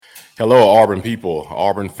Hello, Auburn people,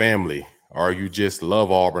 Auburn family, or you just love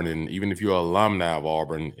Auburn, and even if you're an alumni of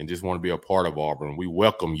Auburn and just want to be a part of Auburn, we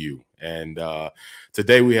welcome you. And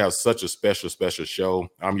today we have such a special show.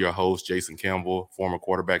 I'm your host, Jason Campbell, former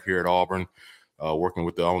quarterback here at Auburn, working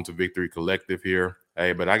with the On to Victory Collective here.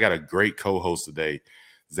 Hey, but I got a great co-host today,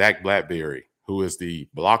 Zac Blackerby, who is the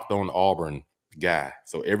Blocked on Auburn guy.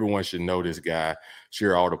 So everyone should know this guy.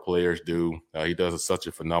 Sure, all the players do. He does such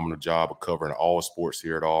a phenomenal job of covering all sports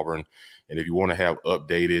here at Auburn. And if you want to have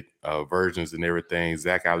updated versions and everything,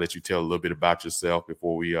 Zac, I'll let you tell a little bit about yourself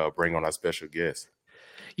before we bring on our special guest.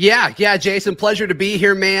 Yeah, Jason, pleasure to be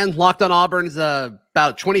here, man. Locked on Auburn's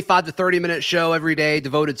about 25 to 30-minute show every day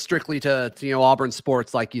devoted strictly to Auburn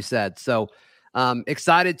sports, like you said. So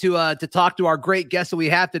excited to talk to our great guest that we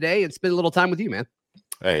have today and spend a little time with you, man.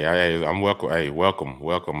 Hey, I'm welcome. Hey, welcome,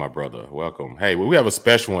 my brother. Welcome. Hey, we have a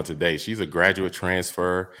special one today. She's a graduate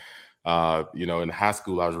transfer. In high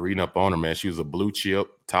school, I was reading up on her, man. She was a blue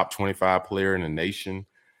chip, top 25 player in the nation.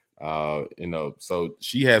 So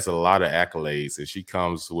she has a lot of accolades, and she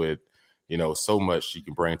comes with, so much she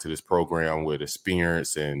can bring to this program with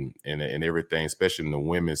experience and everything, especially in the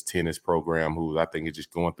women's tennis program, who I think is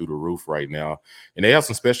just going through the roof right now. And they have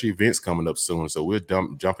some special events coming up soon, so we'll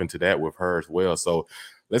jump into that with her as well. So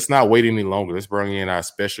let's not wait any longer. Let's bring in our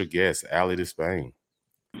special guest, Ali DeSpain.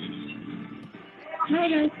 Hi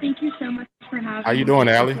guys, thank you so much for having me. How you doing,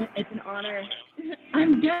 Ali? It's an honor.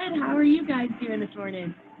 I'm good. How are you guys doing this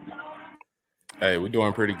morning? Hey, we're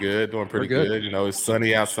doing pretty good. Good. It's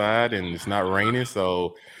sunny outside and it's not raining,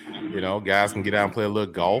 so guys can get out and play a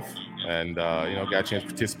little golf. And got a chance to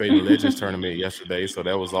participate in the Legends tournament yesterday, so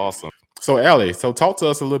that was awesome. So, Ali, talk to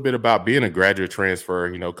us a little bit about being a graduate transfer.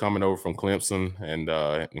 Coming over from Clemson and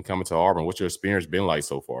coming to Auburn. What's your experience been like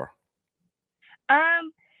so far?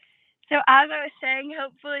 So as I was saying,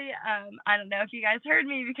 hopefully, I don't know if you guys heard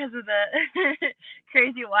me because of the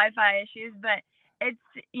crazy Wi-Fi issues, but it's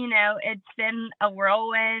been a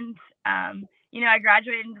whirlwind. I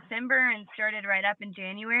graduated in December and started right up in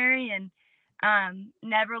January and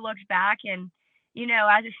never looked back. And,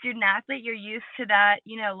 as a student athlete, you're used to that,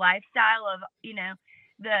 lifestyle of,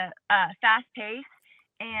 the fast pace.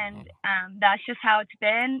 And that's just how it's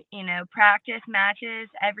been, practice, matches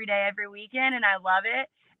every day, every weekend. And I love it.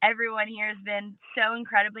 Everyone here has been so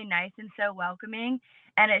incredibly nice and so welcoming.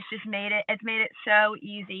 And it's just made it so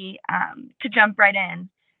easy to jump right in.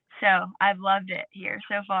 So I've loved it here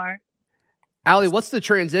so far. Ali, what's the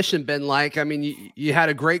transition been like? I mean, you had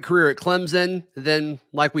a great career at Clemson. Then,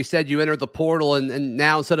 like we said, you entered the portal, and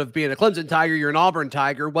now instead of being a Clemson Tiger, you're an Auburn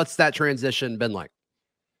Tiger. What's that transition been like?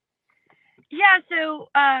 Yeah, so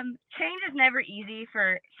change is never easy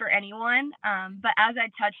for anyone. But as I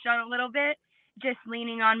touched on a little bit, just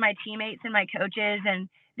leaning on my teammates and my coaches and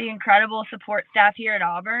the incredible support staff here at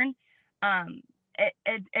Auburn,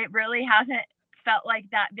 it really hasn't felt like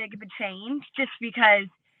that big of a change, just because,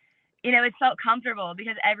 it felt comfortable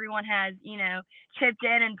because everyone has, chipped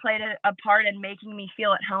in and played a part in making me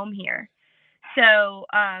feel at home here. So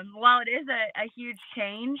while it is a huge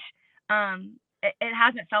change, it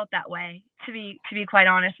hasn't felt that way, to be quite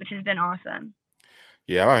honest, which has been awesome.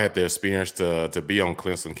 Yeah, I had the experience to be on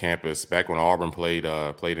Clemson campus back when Auburn played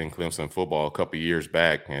in Clemson football a couple of years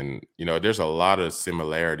back, and there's a lot of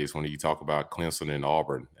similarities when you talk about Clemson and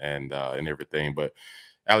Auburn and everything. But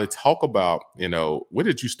Ali, talk about when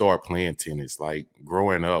did you start playing tennis? Like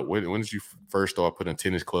growing up, when did you first start putting a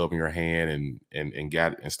tennis club in your hand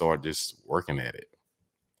and start just working at it?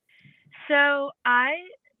 So I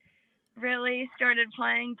really started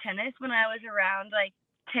playing tennis when I was around like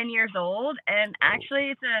 10 years old, and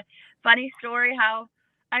actually it's a funny story how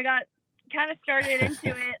I got kind of started into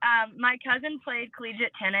it. My cousin played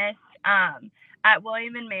collegiate tennis at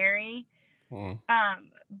William and Mary, but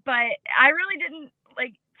I really didn't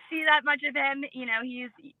see that much of him. He's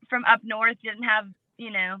from up north, didn't have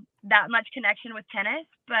that much connection with tennis,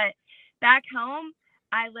 but back home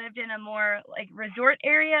I lived in a more resort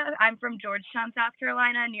area. I'm from Georgetown, South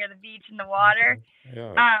Carolina, near the beach and the water.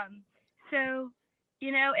 Yeah. So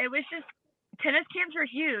it was just, tennis camps were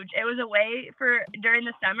huge. It was a way for during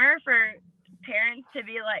the summer for parents to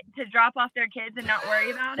be to drop off their kids and not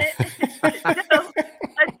worry about it. So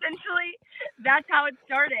essentially that's how it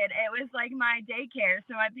started. It was like my daycare,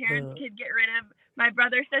 so my parents could get rid of my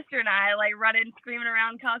brother, sister, and I running, screaming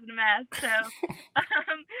around, causing a mess. So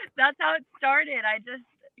that's how it started. I just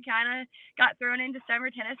kind of got thrown into summer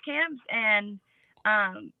tennis camps and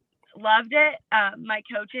loved it. My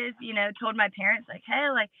coaches, told my parents hey,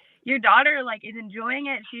 your daughter is enjoying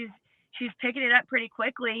it. She's picking it up pretty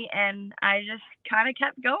quickly, and I just kind of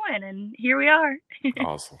kept going, and here we are.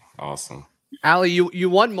 Awesome. Ali, you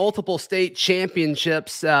won multiple state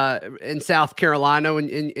championships in South Carolina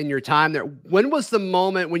in your time there. When was the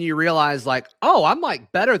moment when you realized, like, oh, I'm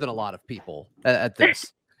like better than a lot of people at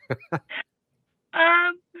this?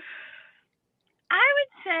 I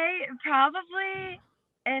would say probably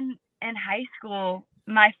in high school,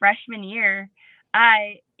 my freshman year,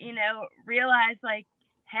 I, realized like,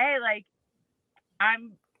 hey, like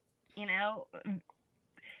I'm,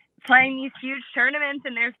 playing these huge tournaments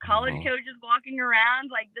and there's college coaches walking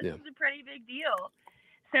around. Like this is a pretty big deal.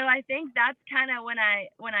 So I think that's kind of when I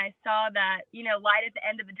saw that, light at the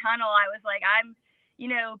end of the tunnel. I was like, I'm,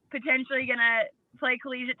 potentially gonna play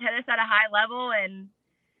collegiate tennis at a high level, and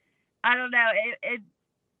I don't know,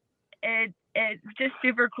 it's just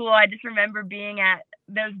super cool. I just remember being at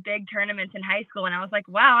those big tournaments in high school, and I was like,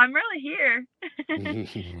 wow, I'm really here.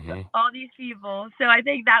 All these people. So I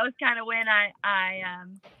think that was kind of when I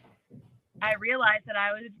realized that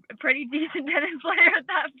I was a pretty decent tennis player at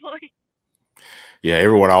that point. Yeah,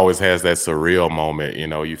 everyone always has that surreal moment.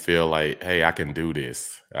 You feel like, hey, I can do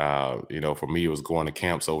this. For me, it was going to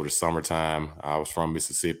camps over the summertime. I was from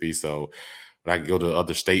Mississippi, so I could go to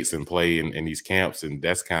other states and play in these camps, and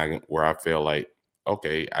that's kind of where I feel like,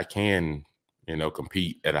 okay, I can,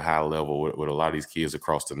 compete at a high level with a lot of these kids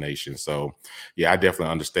across the nation. So, yeah, I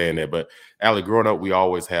definitely understand that. But, Ali, growing up, we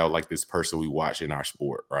always have like this person we watch in our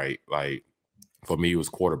sport, right? Like, for me, it was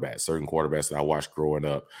quarterbacks, certain quarterbacks that I watched growing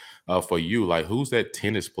up. For you, like, who's that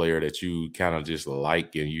tennis player that you kind of just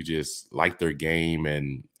like and you just like their game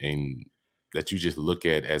and that you just look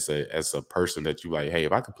at as a person that you like, hey,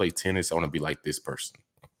 if I could play tennis, I want to be like this person?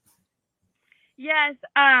 Yes.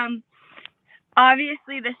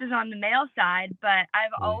 Obviously, this is on the male side, but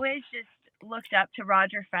I've always just looked up to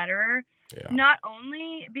Roger Federer. Yeah. Not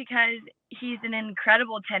only because he's an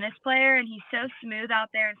incredible tennis player and he's so smooth out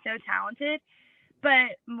there and so talented,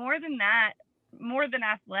 but more than that, more than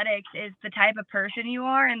athletics, is the type of person you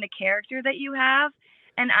are and the character that you have.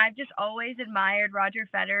 And I've just always admired Roger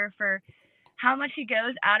Federer for how much he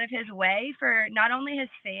goes out of his way for not only his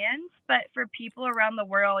fans, but for people around the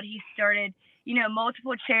world. He started,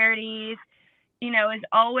 multiple charities, is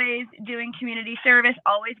always doing community service,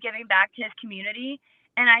 always giving back to his community.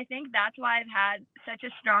 And I think that's why I've had such a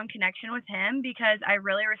strong connection with him, because I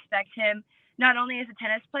really respect him, not only as a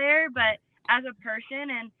tennis player, but as a person,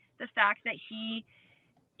 and the fact that he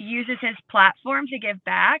uses his platform to give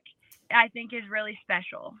back, I think is really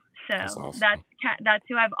special. So that's awesome. That's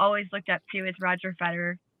who I've always looked up to, is Roger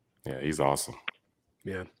Federer. Yeah, he's awesome.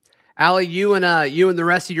 Yeah. Ali, you and the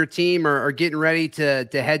rest of your team are getting ready to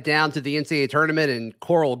head down to the NCAA tournament in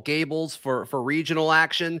Coral Gables for regional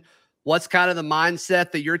action. What's kind of the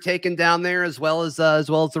mindset that you're taking down there, as well as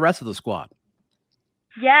the rest of the squad?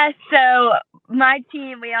 Yes. So my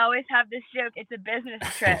team, we always have this joke. It's a business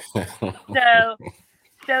trip.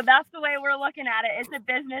 So that's the way we're looking at it. It's a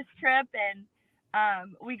business trip, and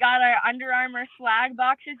we got our Under Armour swag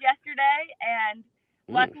boxes yesterday, and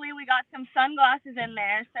luckily we got some sunglasses in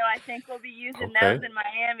there. So I think we'll be using those in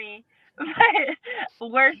Miami.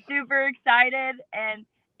 But we're super excited, and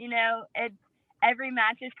every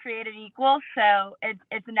match is created equal. So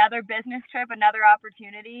it's another business trip, another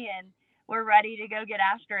opportunity, and we're ready to go get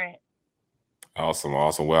after it. Awesome.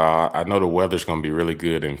 Well, I know the weather's going to be really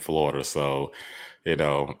good in Florida, so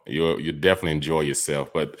you definitely enjoy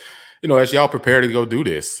yourself. But as y'all prepare to go do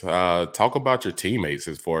this, talk about your teammates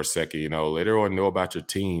for a second. Let everyone know about your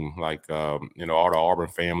team, like all the Auburn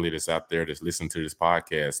family that's out there that's listening to this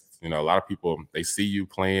podcast. A lot of people, they see you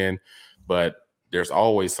playing, but there's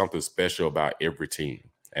always something special about every team.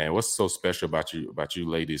 And what's so special about you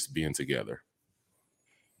ladies being together?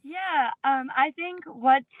 Yeah, I think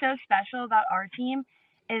what's so special about our team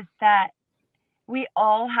is that we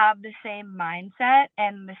all have the same mindset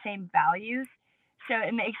and the same values. So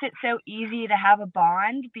it makes it so easy to have a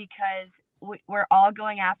bond, because we're all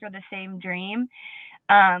going after the same dream.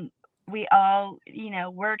 We all,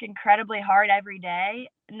 work incredibly hard every day.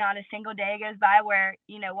 Not a single day goes by where,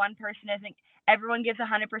 one person isn't. Everyone gives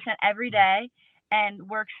 100% every day and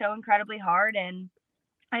works so incredibly hard. And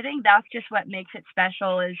I think that's just what makes it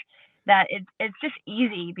special, is that it's just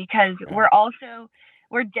easy, because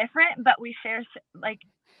we're different, but we share like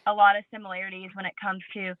a lot of similarities when it comes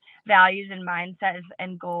to values and mindsets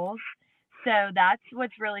and goals. So that's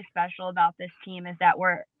what's really special about this team, is that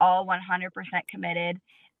we're all 100% committed,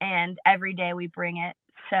 and every day we bring it.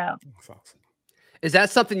 So that's awesome. Is that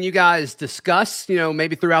something you guys discuss,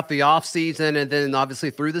 maybe throughout the off season and then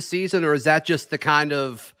obviously through the season, or is that just the kind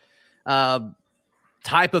of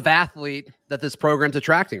type of athlete that this program's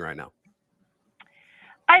attracting right now?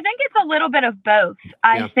 I think it's a little bit of both.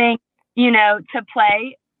 I think, to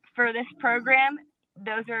play for this program,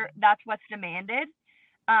 that's what's demanded.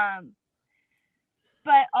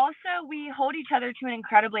 But also we hold each other to an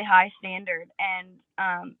incredibly high standard, and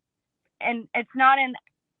it's not in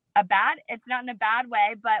a bad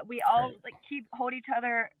way, but we all like hold each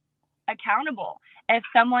other accountable. If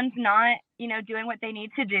someone's not, doing what they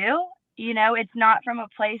need to do, it's not from a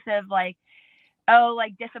place of like, oh,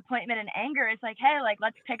 like disappointment and anger. It's like, hey, like,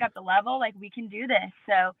 let's pick up the level. Like, we can do this.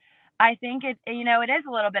 So I think it is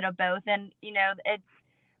a little bit of both. And, it's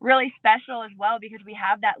really special as well because we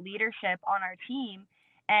have that leadership on our team,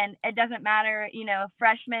 and it doesn't matter,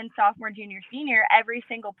 freshman, sophomore, junior, senior, every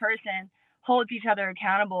single person holds each other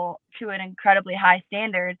accountable to an incredibly high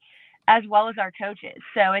standard, as well as our coaches.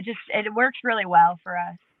 So it works really well for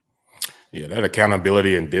us. Yeah, that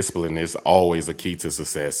accountability and discipline is always a key to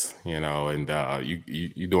success, and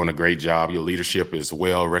you're doing a great job. Your leadership is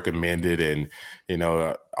well recommended, and,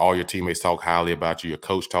 all your teammates talk highly about you. Your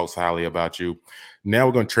coach talks highly about you. Now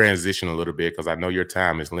we're going to transition a little bit because I know your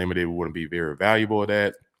time is limited. We want to be very valuable at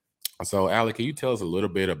that. So, Ali, can you tell us a little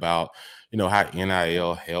bit about, how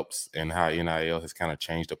NIL helps and how NIL has kind of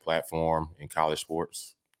changed the platform in college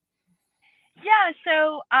sports? Yeah,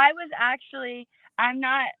 so I'm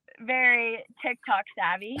not very TikTok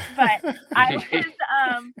savvy, but I was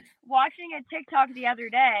watching a TikTok the other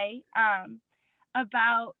day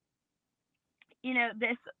about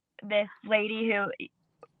this lady who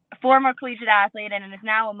former collegiate athlete and is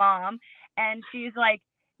now a mom, and she's like,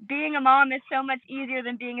 being a mom is so much easier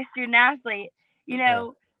than being a student athlete.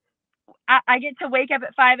 I get to wake up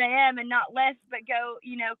at 5 a.m. and not lift, but go,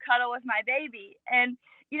 cuddle with my baby. And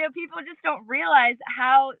people just don't realize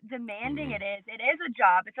how demanding it is. It is a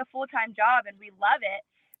job. It's a full-time job, and we love it.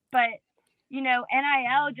 But,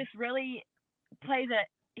 NIL just really plays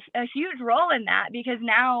a huge role in that, because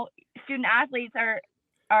now student athletes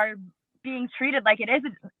are being treated like it is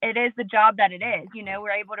the job that it is.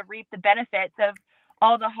 We're able to reap the benefits of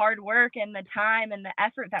all the hard work and the time and the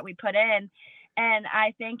effort that we put in. And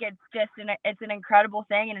I think it's just it's an incredible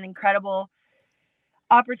thing and an incredible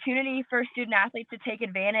opportunity for student athletes to take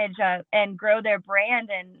advantage of and grow their brand.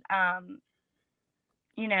 And, I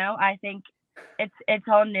think it's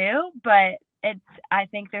all new, but I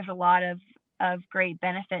think there's a lot of great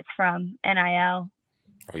benefits from NIL.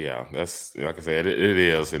 Oh, yeah, that's, like I said, it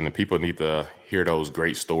is. And the people need to hear those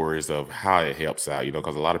great stories of how it helps out,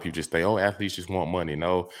 because a lot of people just think, oh, athletes just want money.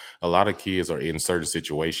 No, a lot of kids are in certain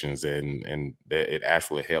situations and it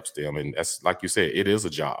actually helps them. And that's, like you said, it is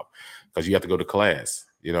a job because you have to go to class,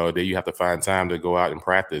 then you have to find time to go out and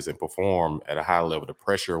practice and perform at a high level, the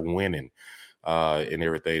pressure of winning and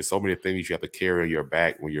everything. So many things you have to carry on your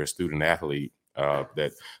back when you're a student athlete.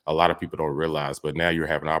 That a lot of people don't realize, but now you're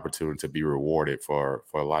having an opportunity to be rewarded for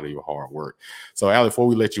a lot of your hard work. So, Ali, before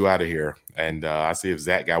we let you out of here, and I see if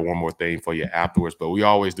Zac got one more thing for you afterwards, but we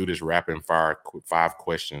always do this rapid fire 5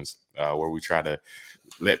 questions where we try to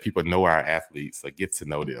let people know our athletes, get to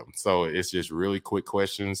know them. So it's just really quick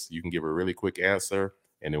questions. You can give a really quick answer,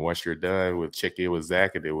 and then once you're done, we'll check in with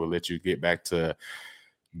Zac, and then we'll let you get back to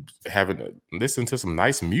listen to some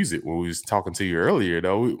nice music. When we was talking to you earlier,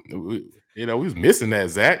 though, we was missing that,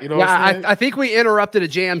 Zac. I think we interrupted a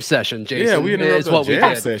jam session, Jason. Yeah, we interrupted a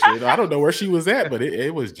jam session. I don't know where she was at, but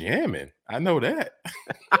it was jamming. I know that.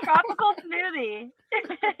 Tropical smoothie.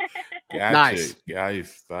 Gotcha.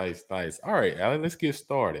 Nice. All right, Ali, let's get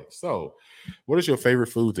started. So, what is your favorite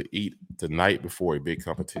food to eat tonight before a big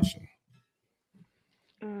competition?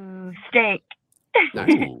 Steak.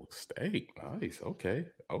 Ooh, steak. Nice. Okay.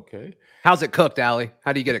 How's it cooked, Ali?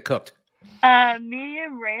 How do you get it cooked?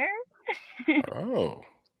 Medium rare. Oh,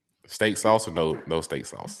 steak sauce or no steak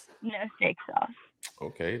sauce? No steak sauce.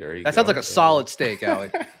 Okay, there you go. That sounds like a solid steak,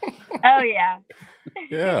 Ali. Oh yeah.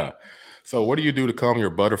 Yeah. So, what do you do to calm your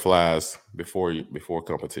butterflies before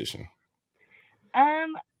competition?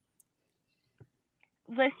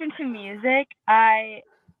 Listen to music. I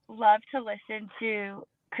love to listen to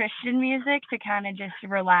Christian music to kind of just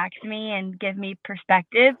relax me and give me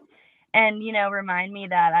perspective, and remind me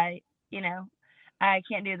that I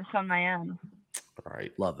can't do this on my own. All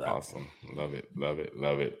right. Love that. Awesome. Love it.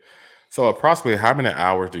 So approximately how many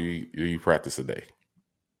hours do you practice a day?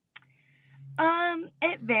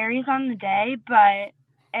 It varies on the day, but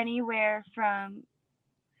anywhere from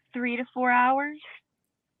 3 to 4 hours.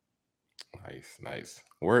 Nice.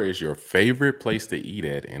 Where is your favorite place to eat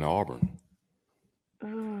at in Auburn?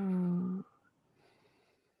 Ooh.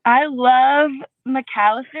 I love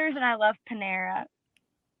McAllister's and I love Panera.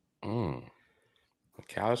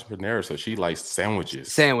 McAllister, Panera. So she likes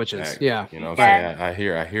sandwiches. Yeah. I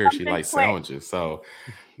hear she likes sandwiches. So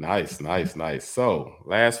nice. So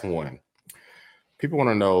last one. people want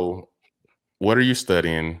to know, what are you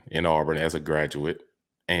studying in Auburn as a graduate,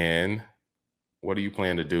 and what do you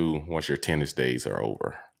plan to do once your tennis days are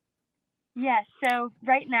over? Yes. So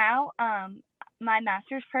right now, my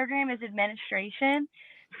master's program is administration.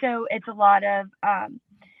 So it's a lot of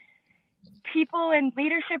people in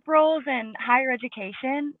leadership roles and higher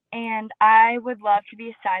education. And I would love to be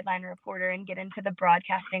a sideline reporter and get into the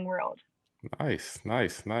broadcasting world. Nice,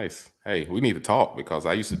 nice, nice. Hey, we need to talk, because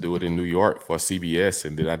I used to do it in New York for CBS,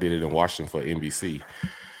 and then I did it in Washington for NBC.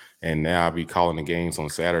 And now I'll be calling the games on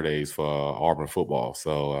Saturdays for Auburn football.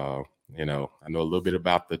 So, I know a little bit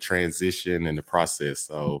about the transition and the process.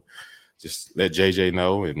 So just let JJ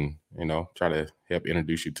know, and, try to help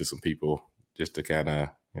introduce you to some people just to kind of,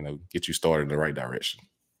 get you started in the right direction.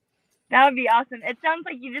 That would be awesome. It sounds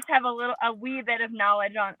like you just have a wee bit of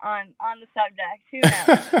knowledge on the subject. Who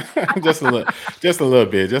knows? just a little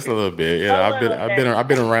bit. Yeah, I've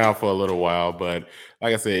been around for a little while, but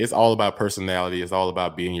like I said, it's all about personality. It's all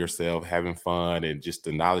about being yourself, having fun, and just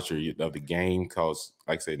the knowledge of the game. Because,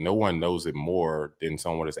 like I said, no one knows it more than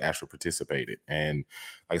someone that's actually participated. And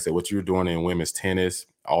like I said, what you're doing in women's tennis,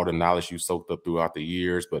 all the knowledge you soaked up throughout the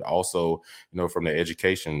years, but also, from the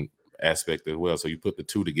education aspect as well. So you put the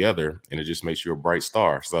two together, and it just makes you a bright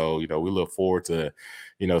star. So, we look forward to,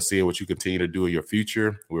 seeing what you continue to do in your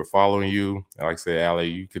future. We're following you. Like I said, Ali,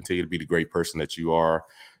 you continue to be the great person that you are.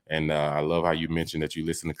 And I love how you mentioned that you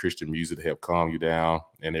listen to Christian music to help calm you down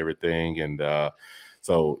and everything. And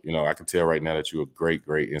so, I can tell right now that you're a great,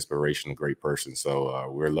 great inspiration, a great person. So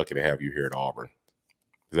we're lucky to have you here at Auburn.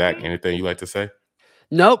 Zac, anything you'd like to say?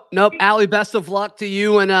 Nope. Ali, best of luck to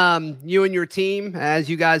you and your team as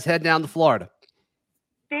you guys head down to Florida.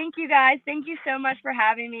 Thank you, guys. Thank you so much for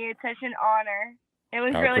having me. It's such an honor. It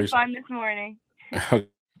was really fun this morning.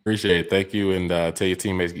 Appreciate it. Thank you. And tell your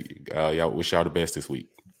teammates, y'all wish y'all the best this week.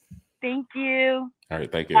 Thank you. All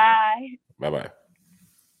right. Thank you. Bye. Bye-bye.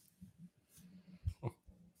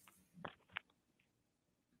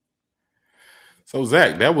 So,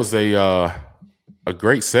 Zac, that was a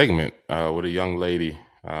great segment with a young lady,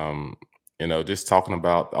 just talking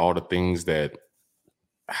about all the things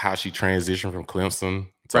how she transitioned from Clemson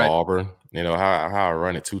to Auburn, how I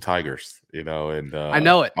run it, two Tigers, and I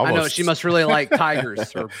know it. She must really like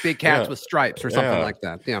tigers or big cats with stripes or something like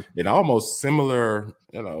that. Yeah. And almost similar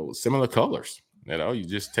colors. You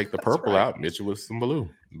just take the purple out, mix it with some blue.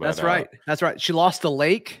 But, That's right. She lost a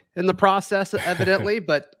lake in the process, evidently,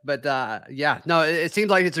 but yeah, no, it seems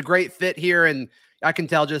like it's a great fit here. And I can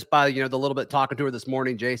tell just by, the little bit talking to her this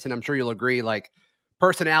morning, Jason, I'm sure you'll agree, like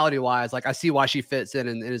personality wise, like I see why she fits in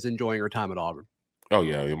and is enjoying her time at Auburn. Oh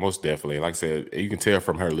yeah, most definitely. Like I said, you can tell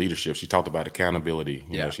from her leadership. She talked about accountability.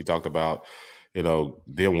 You know, she talked about,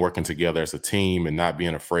 them working together as a team and not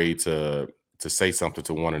being afraid to say something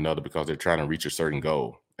to one another because they're trying to reach a certain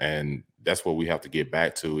goal. And that's what we have to get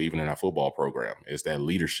back to, even in our football program, is that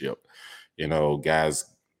leadership. Guys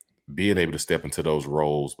being able to step into those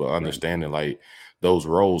roles, but understanding like those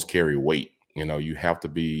roles carry weight. You have to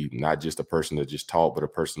be not just a person that just talk, but a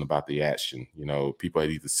person about the action. People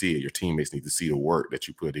need to see it. Your teammates need to see the work that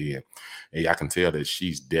you put in. And I can tell that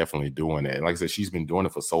she's definitely doing that. And like I said, she's been doing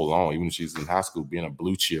it for so long, even when she's in high school, being a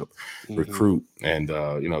blue chip recruit and,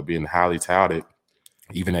 being highly touted,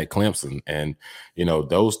 even at Clemson. And,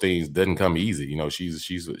 those things doesn't come easy.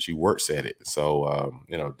 She works at it. So,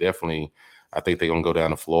 definitely, I think they're going to go down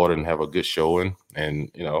to Florida and have a good showing.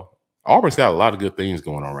 And, Auburn's got a lot of good things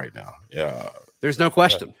going on right now. Yeah. There's no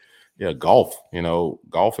question. Golf.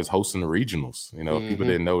 Golf is hosting the regionals. People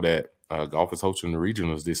didn't know that golf is hosting the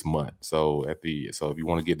regionals this month. So if you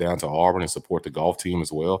want to get down to Auburn and support the golf team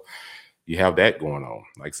as well, you have that going on.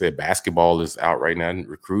 Like I said, basketball is out right now and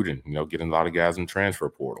recruiting, getting a lot of guys in the transfer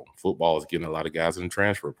portal. Football is getting a lot of guys in the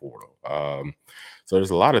transfer portal. So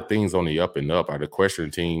there's a lot of things on the up and up. The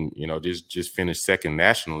equestrian team, just finished second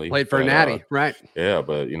nationally. Played for Natty, right? Yeah,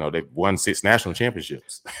 but they've won 6 national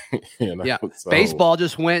championships. Yeah. So, baseball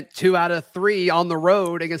just went 2 out of 3 on the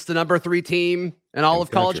road against the number 3 team in all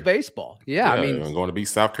of college baseball. Yeah, I mean, going to beat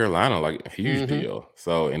South Carolina, like a huge deal.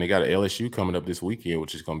 So, and they got an LSU coming up this weekend,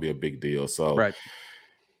 which is going to be a big deal. So,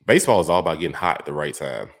 baseball is all about getting hot at the right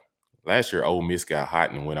time. Last year, Ole Miss got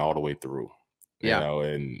hot and went all the way through.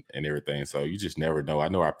 And everything. So you just never know. I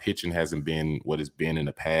know our pitching hasn't been what it's been in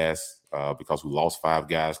the past because we lost 5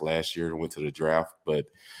 guys last year and went to the draft. But,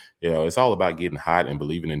 it's all about getting hot and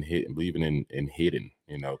believing in hitting,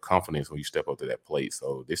 confidence when you step up to that plate.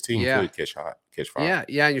 So this team could catch fire.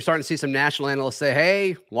 Yeah. And you're starting to see some national analysts say,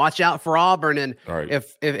 hey, watch out for Auburn. And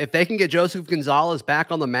if they can get Joseph Gonzalez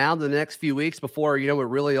back on the mound in the next few weeks before, it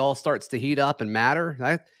really all starts to heat up and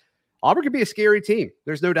matter, Auburn could be a scary team.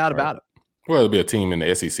 There's no doubt about it. Well, it'll be a team in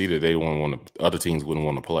the SEC that they other teams wouldn't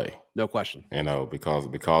want to play. No question.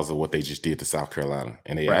 Because of what they just did to South Carolina,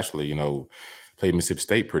 and they Right. actually, played Mississippi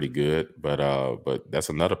State pretty good, but that's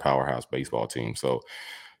another powerhouse baseball team. So,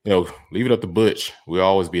 leave it up to Butch. We'll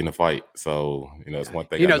always be in the fight. So, it's one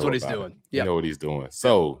thing he knows what he's doing. You know what he's doing.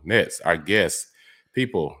 So, next, our guest,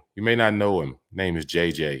 people, you may not know him. Name is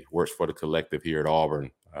JJ. Works for the collective here at Auburn.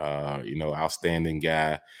 Outstanding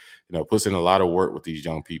guy. Puts in a lot of work with these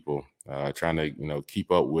young people, trying to, keep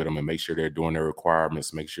up with them and make sure they're doing their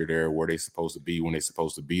requirements, make sure they're where they're supposed to be when they're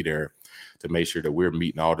supposed to be there, to make sure that we're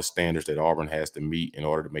meeting all the standards that Auburn has to meet in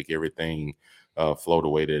order to make everything flow the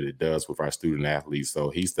way that it does with our student athletes. So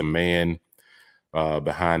he's the man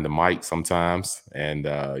behind the mic sometimes. And,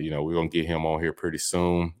 we're going to get him on here pretty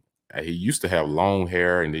soon. He used to have long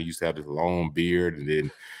hair, and he used to have this long beard. And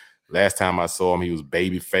then last time I saw him, he was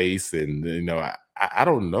baby face. And, I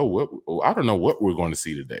don't know what we're going to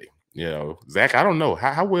see today. Zach, I don't know.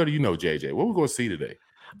 How well do you know JJ? What we're going to see today?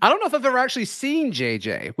 I don't know if I've ever actually seen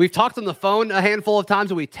JJ. We've talked on the phone a handful of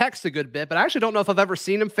times and we text a good bit, but I actually don't know if I've ever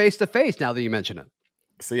seen him face to face now that you mention it.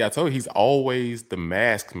 See, I told you he's always the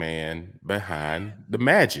masked man behind the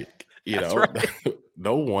magic. Right.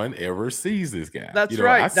 No one ever sees this guy. That's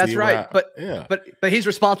right. That's right. But he's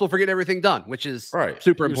responsible for getting everything done, which is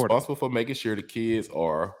super important. Responsible for making sure the kids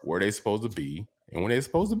are where they're supposed to be and when they're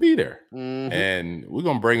supposed to be there. Mm-hmm. And we're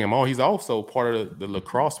going to bring him on. He's also part of the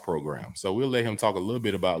lacrosse program. So we'll let him talk a little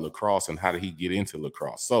bit about lacrosse and how did he get into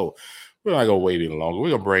lacrosse. So we're not going to wait any longer. We're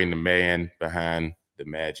going to bring the man behind the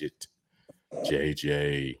magic,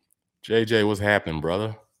 JJ. JJ, what's happening,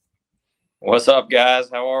 brother? What's up, guys?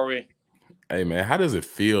 How are we? Hey, man, how does it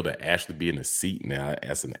feel to actually be in a seat now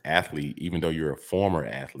as an athlete, even though you're a former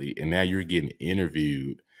athlete, and now you're getting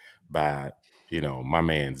interviewed by, my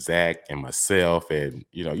man Zach and myself, and,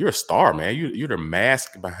 you're a star, man. You're the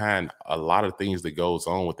mask behind a lot of things that goes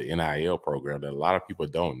on with the NIL program that a lot of people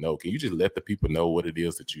don't know. Can you just let the people know what it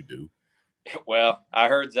is that you do? Well, I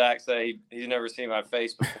heard Zach say he's never seen my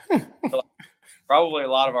face before. Probably a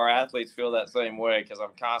lot of our athletes feel that same way because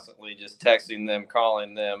I'm constantly just texting them,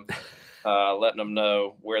 calling them, letting them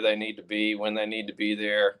know where they need to be, when they need to be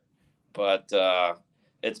there. But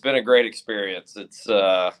it's been a great experience. It's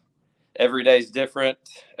every day's different.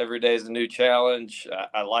 Every day is a new challenge.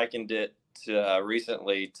 I likened it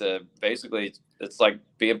recently to basically it's like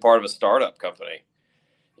being part of a startup company.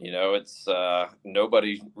 It's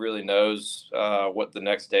nobody really knows what the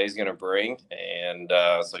next day is going to bring. And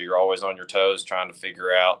so you're always on your toes trying to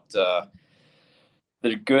figure out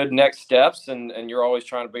the good next steps. And you're always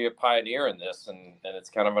trying to be a pioneer in this. And it's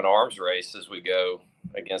kind of an arms race as we go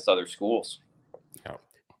against other schools.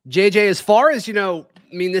 JJ, as far as,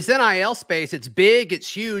 this NIL space, it's big,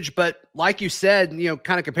 it's huge, but like you said,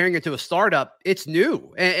 kind of comparing it to a startup, it's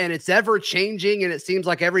new and it's ever changing. And it seems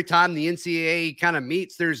like every time the NCAA kind of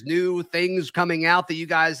meets, there's new things coming out that you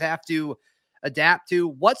guys have to adapt to.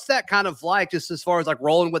 What's that kind of like, just as far as like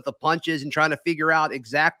rolling with the punches and trying to figure out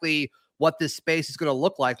exactly what this space is going to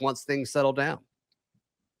look like once things settle down?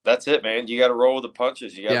 That's it, man. You got to roll with the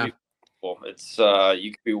punches. You got to be it's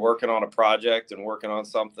you could be working on a project and working on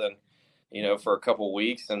something, for a couple of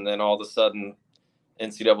weeks, and then all of a sudden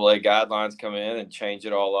NCAA guidelines come in and change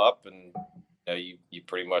it all up, and you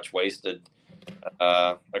pretty much wasted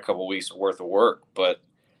a couple of weeks worth of work. But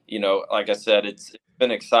like I said, it's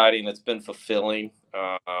been exciting. It's been fulfilling.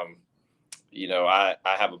 I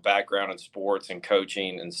have a background in sports and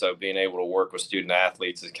coaching, and so being able to work with student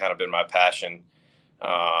athletes has kind of been my passion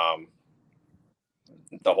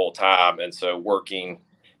the whole time. And so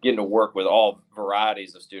getting to work with all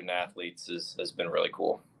varieties of student athletes has been really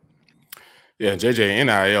cool. Yeah, JJ,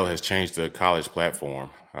 NIL has changed the college platform.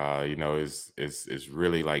 It's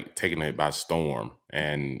really like taking it by storm,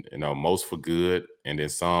 and most for good, and then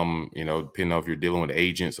some, depending on if you're dealing with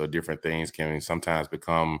agents or different things, can sometimes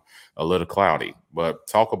become a little cloudy. But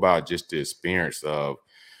talk about just the experience of,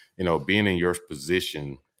 being in your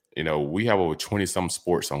position. We have over 20-some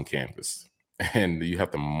sports on campus, and you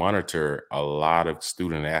have to monitor a lot of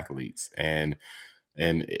student athletes, and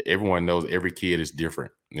everyone knows every kid is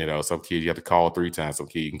different. Some kids you have to call 3 times, some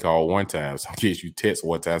kids you can call 1 time, some kids you text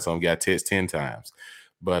 1 time, some got text 10 times.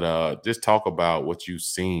 But just talk about what you've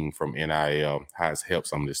seen from NIL, how it's helped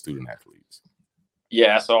some of the student athletes.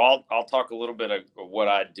 Yeah, so I'll talk a little bit of what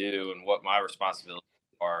I do and what my responsibilities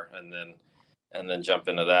are, and then jump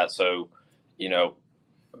into that. So,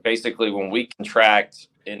 basically when we contract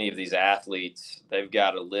any of these athletes, they've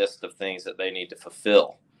got a list of things that they need to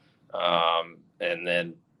fulfill. And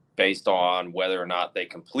then based on whether or not they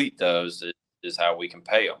complete those is how we can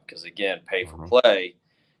pay them. Because again, pay for play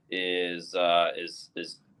is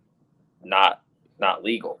not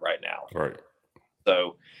legal right now. Right.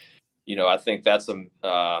 So, I think that's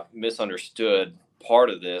a misunderstood part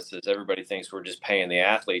of this is everybody thinks we're just paying the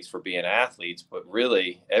athletes for being athletes, but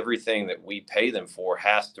really everything that we pay them for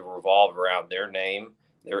has to revolve around their name,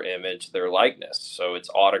 their image, their likeness. So it's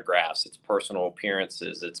autographs, it's personal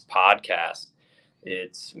appearances, it's podcasts,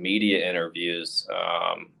 it's media interviews.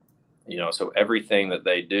 So everything that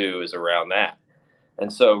they do is around that.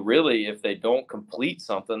 And so really, if they don't complete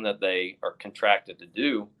something that they are contracted to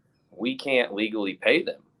do, we can't legally pay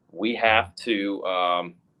them. We have to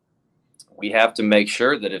make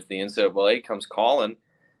sure that if the NCAA comes calling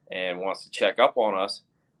and wants to check up on us,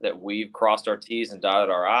 that we've crossed our T's and dotted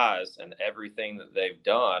our I's, and everything that they've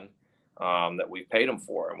done, that we've paid them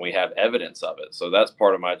for, and we have evidence of it. So that's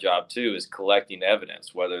part of my job too, is collecting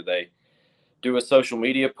evidence. Whether they do a social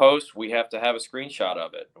media post, we have to have a screenshot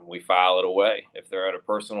of it and we file it away. If they're at a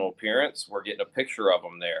personal appearance, we're getting a picture of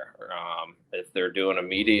them there. If they're doing a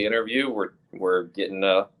media interview, we're getting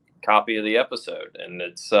a copy of the episode. And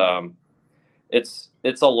it's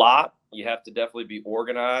a lot. You have to definitely be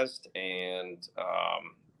organized, and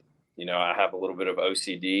I have a little bit of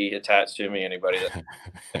OCD attached to me. Anybody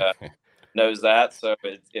that knows that, so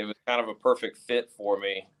it was kind of a perfect fit for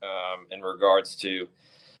me in regards to,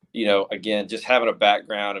 again, just having a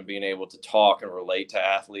background and being able to talk and relate to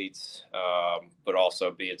athletes, but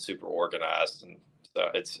also being super organized. And so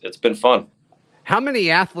it's been fun. How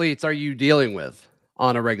many athletes are you dealing with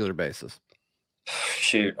on a regular basis?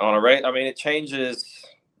 Shoot, it changes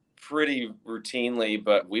pretty routinely,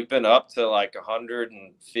 but we've been up to like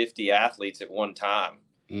 150 athletes at one time.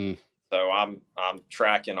 So I'm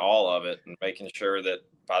tracking all of it and making sure that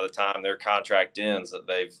by the time their contract ends, that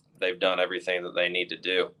they've done everything that they need to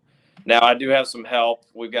do. Now I do have some help.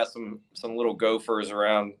 We've got some little gophers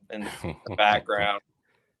around in the background.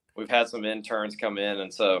 We've had some interns come in,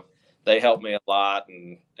 and so they help me a lot,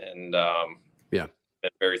 and been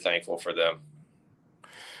very thankful for them.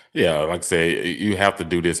 Yeah, like I say, you have to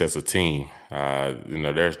do this as a team.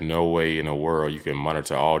 There's no way in the world you can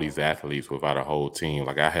monitor all these athletes without a whole team.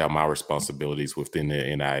 Like I have my responsibilities within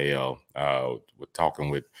the NIL, with talking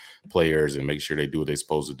with players and making sure they do what they're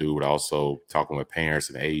supposed to do, but also talking with parents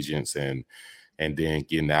and agents and then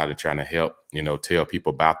getting out and trying to help, tell people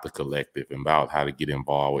about the collective and about how to get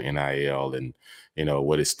involved with NIL and,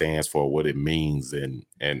 what it stands for, what it means, and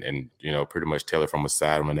pretty much tell it from a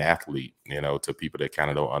side of an athlete, to people that kind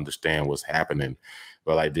of don't understand what's happening.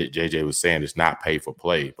 But like JJ was saying, it's not pay for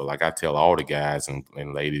play. But like I tell all the guys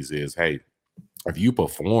and ladies is, hey, if you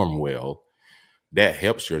perform well, that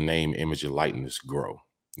helps your name, image, and likeness grow.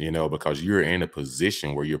 Because you're in a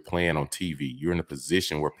position where you're playing on TV. You're in a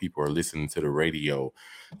position where people are listening to the radio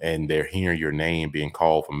and they're hearing your name being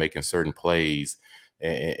called for making certain plays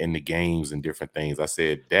in the games and different things. I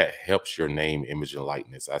said that helps your name, image, and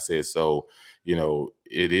likeness. I said, so, you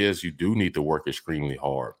do need to work extremely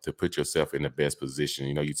hard to put yourself in the best position.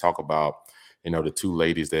 You talk about, the two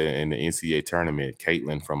ladies that in the NCAA tournament,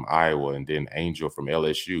 Caitlin from Iowa and then Angel from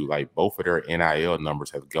LSU, like both of their NIL numbers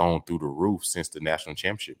have gone through the roof since the national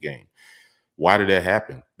championship game. Why did that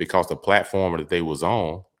happen? Because the platform that they was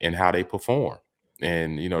on and how they perform.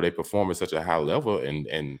 And, they perform at such a high level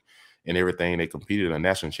and everything. They competed in a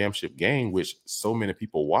national championship game, which so many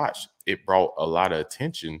people watched. It brought a lot of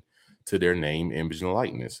attention to their name, image, and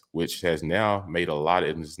likeness, which has now made a lot of,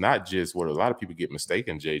 and it's not just what a lot of people get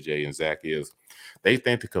mistaken, JJ and Zach, is they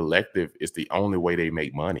think the collective is the only way they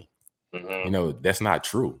make money. Mm-hmm. That's not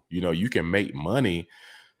true. You can make money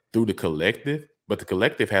through the collective, but the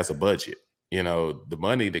collective has a budget. The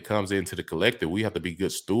money that comes into the collective, we have to be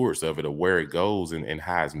good stewards of it, of where it goes and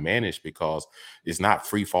how it's managed, because it's not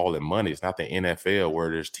free falling money. It's not the NFL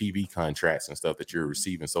where there's TV contracts and stuff that you're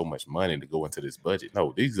receiving so much money to go into this budget.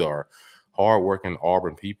 No, these are hardworking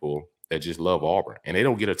Auburn people that just love Auburn, and they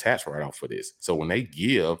don't get a tax write-off for this. So when they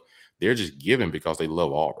give, they're just giving because they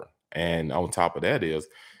love Auburn. And on top of that is,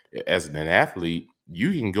 as an athlete,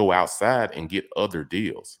 you can go outside and get other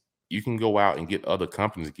deals. You can go out and get other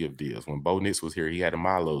companies to give deals. When Bo Nix was here, he had a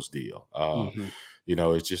Milo's deal.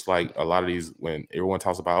 It's just like a lot of these, when everyone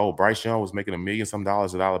talks about, Bryce Young was making $1 million some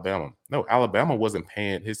dollars at Alabama. No, Alabama wasn't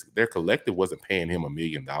paying their collective wasn't paying him $1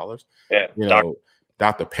 million. Yeah,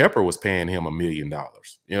 Dr. Pepper was paying him $1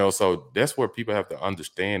 million. So that's where people have to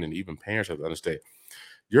understand, and even parents have to understand.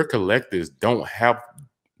 Your collectives don't have,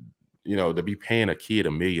 to be paying a kid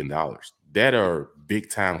 $1 million. That are big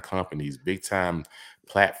time companies, big time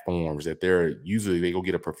platforms that they go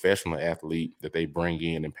get a professional athlete that they bring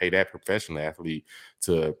in and pay that professional athlete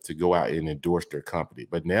to go out and endorse their company.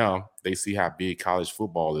 But now they see how big college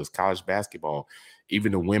football is, college basketball.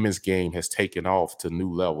 even the women's game has taken off to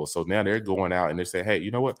new levels. So now they're going out and they say, hey,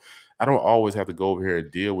 you know what? I don't always have to go over here and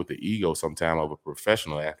deal with the ego sometime of a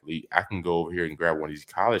professional athlete. I can go over here and grab one of these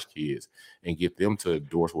college kids and get them to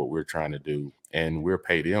endorse what we're trying to do. And we'll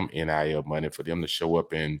pay them NIL money for them to show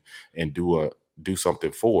up and do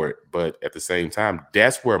something for it. But at the same time,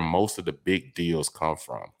 that's where most of the big deals come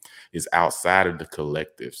from, is outside of the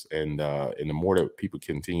collectives. And the more that people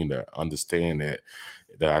continue to understand that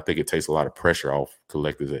I think it takes a lot of pressure off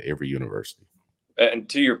collectives at every university. And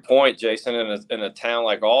to your point, Jason, in a town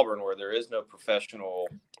like Auburn where there is no professional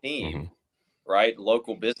team, right?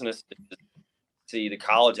 Local businesses see the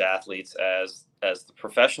college athletes as the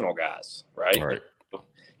professional guys, right? Right.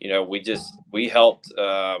 You know, we helped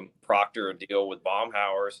Proctor a deal with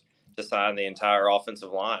Baumhauer's to sign the entire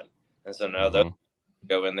offensive line, and so now they'll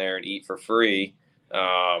go in there and eat for free,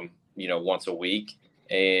 you know, once a week,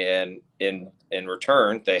 and in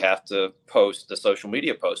return they have to post a social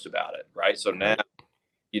media post about it, right? So now,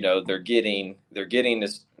 you know, they're getting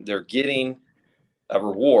a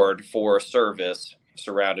reward for a service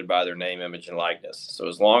surrounded by their name, image, and likeness. So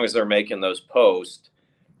as long as they're making those posts,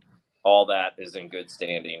 all that is in good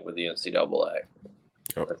standing with the NCAA.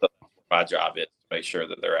 Yep. So my job is to make sure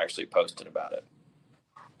that they're actually posting about it.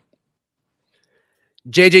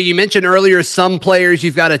 JJ, you mentioned earlier some players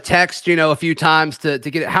you've got to text, you know, a few times to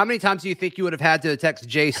get it. How many times do you think you would have had to text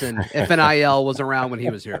Jason if NIL was around when he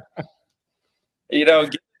was here? You know,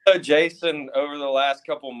 Jason over the last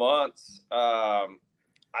couple months,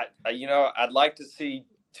 you know, I'd like to see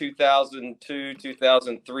 2002,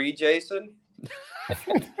 2003 Jason.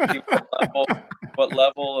 what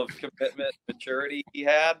level of commitment, maturity he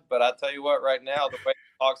had. But I tell you what, right now, the way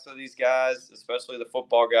he talks to these guys, especially the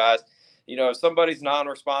football guys, you know, if somebody's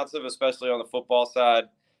non-responsive, especially on the football side,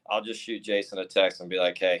 I'll just shoot Jason a text and be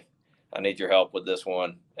like, hey, I need your help with this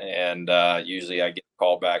one. And usually I get a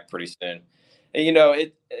call back pretty soon. And, you know,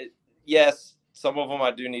 yes, some of them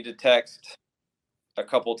I do need to text a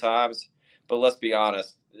couple times, but let's be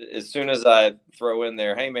honest. As soon as I throw in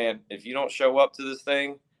there, hey, man, if you don't show up to this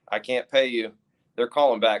thing, I can't pay you, they're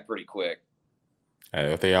calling back pretty quick.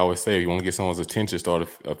 If they always say, if you want to get someone's attention, start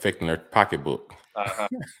affecting their pocketbook.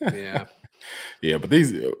 Yeah. Yeah, but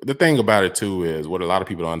the thing about it, too, is what a lot of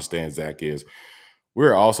people don't understand, Zach, is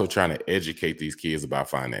we're also trying to educate these kids about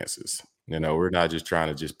finances. You know, we're not just trying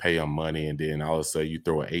to just pay them money and then all of a sudden you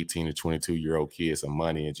throw an 18 to 22-year-old kid some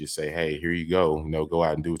money and just say, hey, here you go, you know, go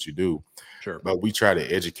out and do what you do. Sure. But we try to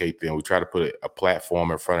educate them. We try to put a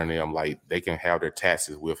platform in front of them like they can have their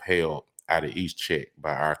taxes withheld out of each check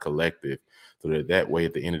by our collective, so that way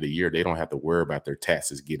at the end of the year, they don't have to worry about their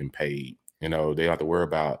taxes getting paid. You know, they don't have to worry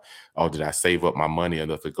about, oh, did I save up my money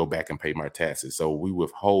enough to go back and pay my taxes? So we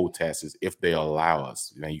withhold taxes if they allow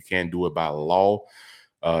us. You know, you can't do it by law.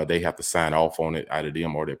 They have to sign off on it, either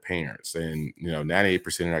them or their parents. And, you know,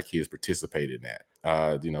 98% of our kids participate in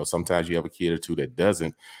that. You know, sometimes you have a kid or two that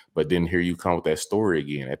doesn't, but then here you come with that story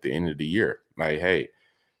again at the end of the year. Like, hey,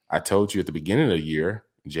 I told you at the beginning of the year,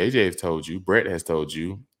 JJ has told you, Brett has told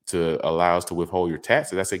you to allow us to withhold your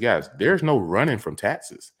taxes. I said, guys, there's no running from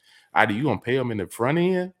taxes. Either you're going to pay them in the front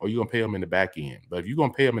end or you're going to pay them in the back end. But if you're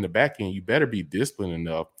going to pay them in the back end, you better be disciplined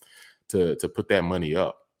enough to put that money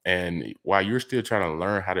up. And while you're still trying to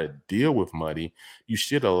learn how to deal with money, you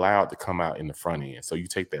should allow it to come out in the front end. So you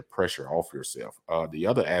take that pressure off yourself. The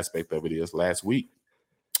other aspect of it is last week,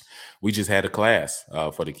 we just had a class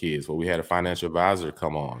for the kids where we had a financial advisor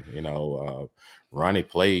come on. You know, Ronnie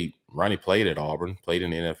played at Auburn, played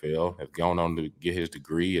in the NFL, has gone on to get his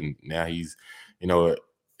degree, and now he's, you know,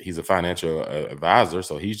 he's a financial advisor.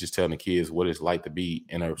 So he's just telling the kids what it's like to be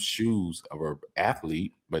in the shoes of an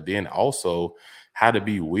athlete, but then also how to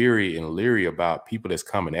be weary and leery about people that's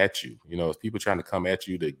coming at you. You know, is people trying to come at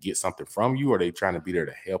you to get something from you, or are they trying to be there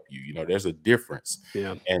to help you? You know, there's a difference.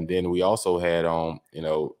 Yeah. And then we also had you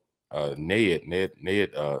know, Ned,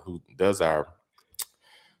 who does our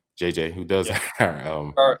JJ, who does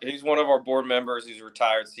our he's one of our board members. He's a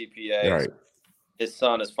retired CPA. right. His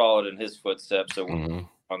son has followed in his footsteps. So we're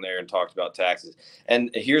on there and talked about taxes.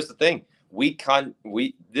 And here's the thing.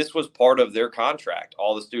 This was part of their contract.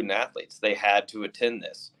 All the student athletes, they had to attend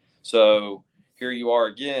this. So here you are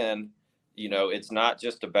again, you know, it's not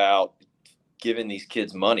just about giving these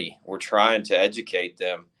kids money. We're trying to educate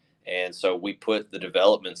them. And so we put the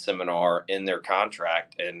development seminar in their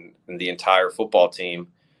contract, and the entire football team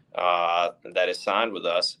that is signed with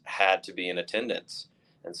us had to be in attendance.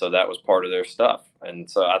 And so that was part of their stuff. And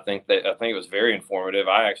so I think it was very informative.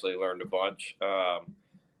 I actually learned a bunch,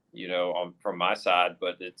 you know, from my side,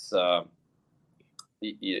 but it's,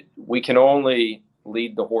 we can only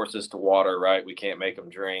lead the horses to water, right? We can't make them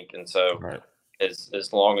drink. And so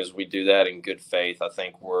as long as we do that in good faith, I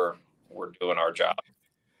think we're doing our job.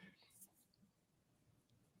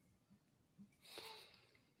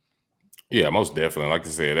 Yeah, most definitely. Like I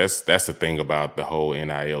said, that's the thing about the whole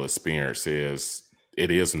NIL experience is it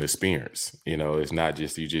is an experience. It's not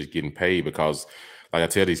just you just getting paid because, like I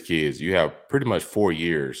tell these kids, you have pretty much 4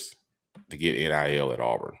 years to get NIL at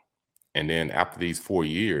Auburn. And then after these 4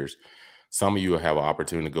 years, some of you will have an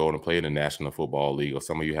opportunity to go and play in the National Football League, or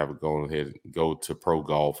some of you have to go to pro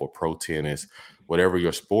golf or pro tennis, whatever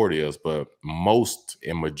your sport is. But most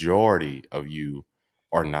and majority of you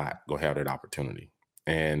are not going to have that opportunity.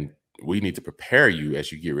 And we need to prepare you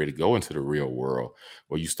as you get ready to go into the real world,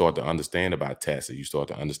 where you start to understand about taxes, you start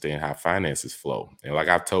to understand how finances flow. And like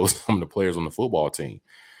I've told some of the players on the football team,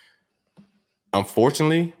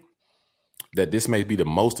 unfortunately, that this may be the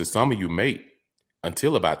most that some of you make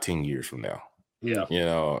until about 10 years from now.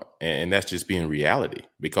 Yeah. And that's just being reality,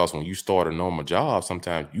 because when you start a normal job,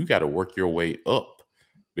 sometimes you got to work your way up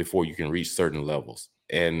before you can reach certain levels.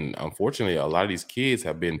 And unfortunately, a lot of these kids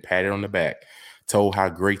have been patted on the back, told how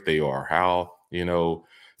great they are, how,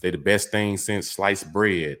 they're the best thing since sliced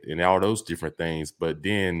bread and all those different things. But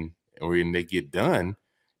then when they get done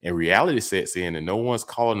and reality sets in and no one's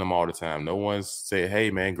calling them all the time, no one's saying,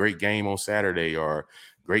 hey, man, great game on Saturday, or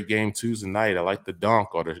great game Tuesday night, I like the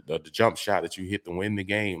dunk or the jump shot that you hit to win the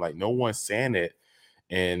game. Like, no one's saying it,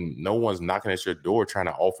 and no one's knocking at your door trying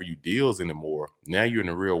to offer you deals anymore. Now you're in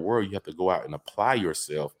the real world. You have to go out and apply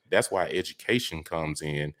yourself. That's why education comes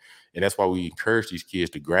in. And that's why we encourage these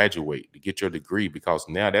kids to graduate, to get your degree, because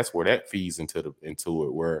now that's where that feeds into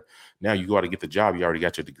it, where now you go out to get the job. You already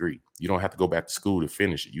got your degree. You don't have to go back to school to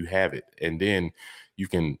finish it. You have it. And then you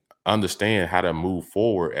can understand how to move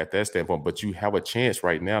forward at that standpoint. But you have a chance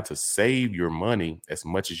right now to save your money as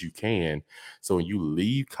much as you can. So when you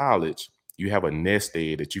leave college, you have a nest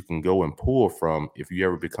egg that you can go and pull from if you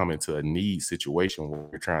ever become into a need situation where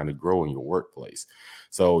you're trying to grow in your workplace.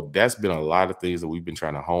 So that's been a lot of things that we've been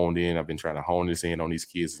trying to hone in. I've been trying to hone this in on these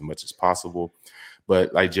kids as much as possible.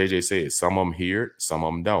 But like JJ said, some of them hear, some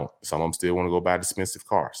of them don't. Some of them still want to go buy an expensive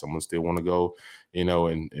car. Some of them still want to go,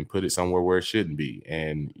 and put it somewhere where it shouldn't be.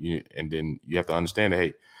 And then you have to understand that,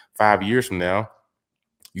 hey, 5 years from now,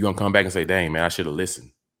 you're going to come back and say, dang, man, I should have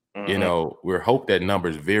listened. Mm-hmm. We hope that number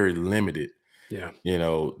is very limited, Yeah.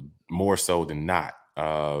 More so than not,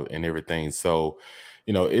 and everything. So,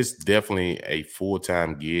 it's definitely a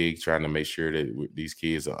full-time gig trying to make sure that these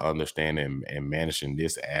kids are understanding and managing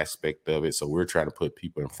this aspect of it. So we're trying to put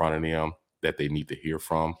people in front of them that they need to hear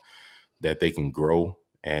from, that they can grow.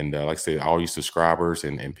 And like I said, all you subscribers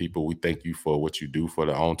and people, we thank you for what you do for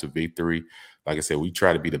the On to Victory. Like I said, we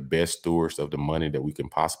try to be the best stewards of the money that we can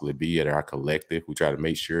possibly be at our collective. We try to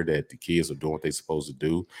make sure that the kids are doing what they're supposed to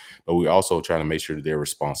do, but we also try to make sure that they're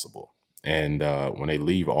responsible. And when they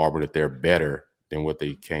leave Auburn, that they're better than what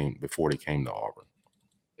they came before they came to Auburn.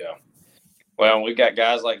 Yeah. Well, we got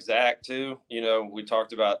guys like Zac too. We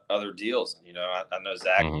talked about other deals. I know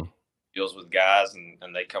Zac deals with guys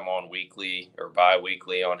and they come on weekly or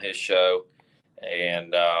bi-weekly on his show.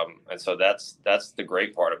 And so that's the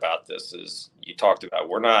great part about this is you talked about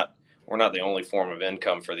we're not the only form of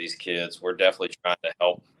income for these kids. We're definitely trying to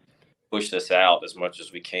help push this out as much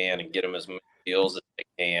as we can and get them as many deals as they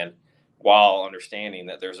can, while understanding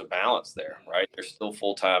that there's a balance there, right? They're still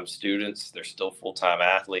full-time students. They're still full-time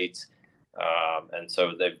athletes. And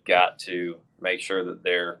so they've got to make sure that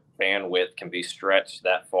their bandwidth can be stretched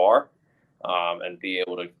that far and be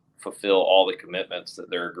able to fulfill all the commitments that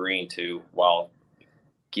they're agreeing to while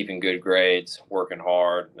keeping good grades, working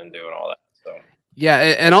hard, and doing all that. So. Yeah.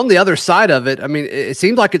 And on the other side of it, I mean, it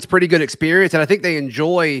seems like it's pretty good experience, and I think they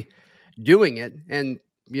enjoy doing it. And,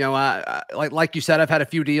 I like you said, I've had a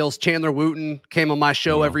few deals. Chandler Wooten came on my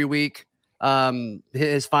show every week.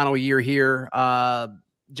 His final year here.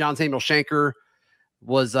 John Samuel Shanker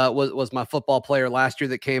was my football player last year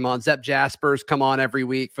that came on. Zep Jaspers come on every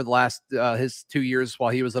week for the last his 2 years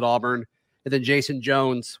while he was at Auburn. And then Jason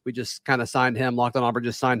Jones, we just kind of signed him. Locked on Auburn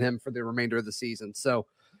just signed him for the remainder of the season. So,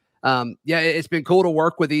 it's been cool to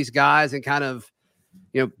work with these guys and kind of,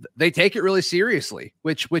 they take it really seriously,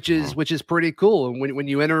 which is pretty cool. And when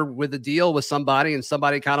you enter with a deal with somebody and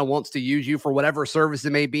somebody kind of wants to use you for whatever service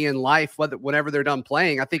it may be in life, whenever they're done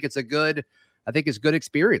playing, I think it's good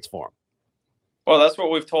experience for them. Well, that's what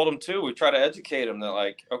we've told them too. We try to educate them that,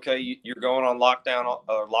 like, okay, you're going on Locked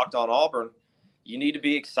On Auburn. You need to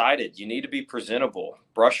be excited. You need to be presentable.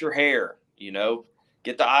 Brush your hair.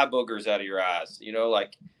 Get the eye boogers out of your eyes.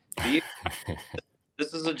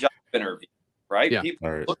 This is a job interview, right? Yeah. People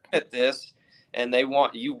are looking at this, and they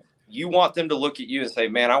want you. You want them to look at you and say,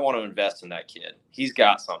 "Man, I want to invest in that kid. He's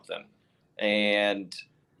got something." And,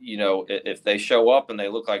 if they show up and they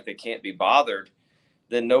look like they can't be bothered,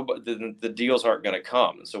 then the deals aren't going to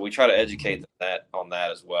come. And so we try to educate that on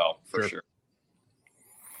that as well, for sure.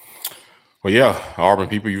 Well, yeah, Auburn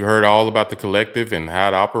people, you heard all about the collective and how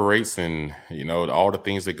it operates, and all the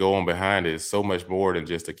things that go on behind it. It's so much more than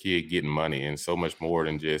just a kid getting money, and so much more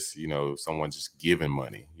than just someone just giving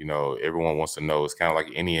money. Everyone wants to know. It's kind of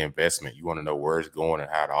like any investment. You want to know where it's going and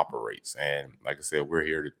how it operates. And like I said, we're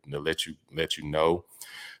here to let you know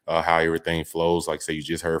how everything flows. Like I say, you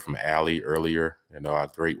just heard from Ali earlier. Our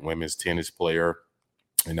great women's tennis player.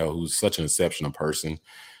 Who's such an exceptional person.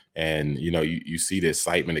 And, you see the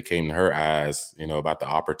excitement that came to her eyes, about the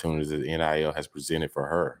opportunities that NIL has presented for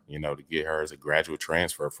her, to get her as a graduate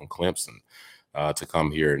transfer from Clemson to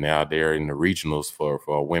come here. Now they're in the regionals for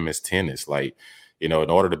women's tennis. Like, in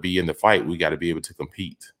order to be in the fight, we got to be able to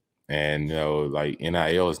compete. And, like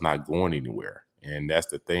NIL is not going anywhere. And that's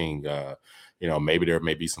the thing. Maybe there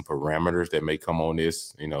may be some parameters that may come on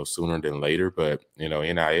this, sooner than later. But,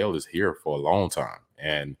 NIL is here for a long time.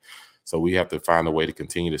 And so we have to find a way to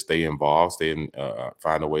continue to stay involved,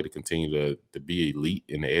 find a way to continue to be elite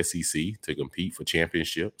in the SEC, to compete for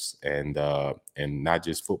championships, and not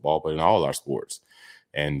just football, but in all our sports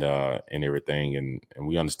and everything. And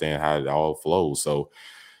we understand how it all flows. So,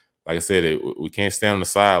 like I said, we can't stand on the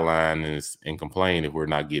sideline and complain if we're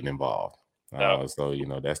not getting involved. No. So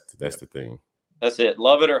that's the thing. That's it.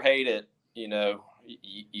 Love it or hate it.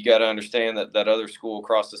 You got to understand that other school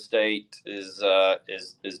across the state is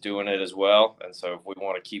doing it as well, and so if we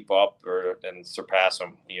want to keep up and surpass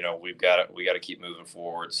them, we got to keep moving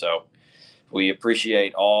forward. So we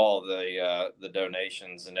appreciate all the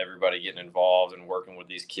donations and everybody getting involved and working with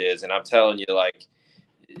these kids. And I'm telling you, like,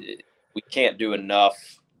 we can't do enough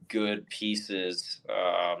good pieces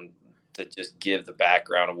to just give the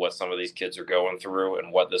background of what some of these kids are going through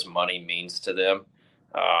and what this money means to them.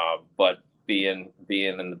 But being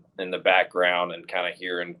in the background and kind of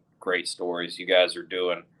hearing great stories, you guys are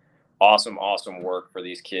doing awesome work for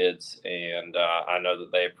these kids, and I know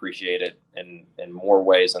that they appreciate it in more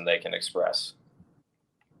ways than they can express.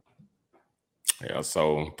 Yeah,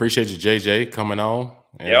 so appreciate you, JJ, coming on.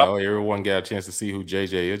 Everyone got a chance to see who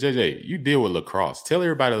JJ is. JJ, you deal with lacrosse. Tell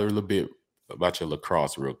everybody a little bit about your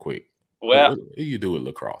lacrosse real quick. Well, what do you do with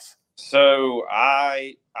lacrosse? So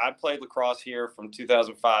I played lacrosse here from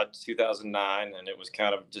 2005 to 2009, and it was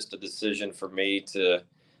kind of just a decision for me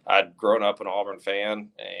I'd grown up an Auburn fan,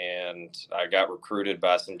 and I got recruited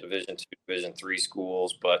by some Division II, Division III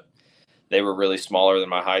schools, but they were really smaller than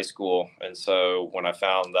my high school. And so when I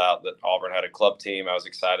found out that Auburn had a club team, I was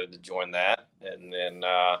excited to join that. And then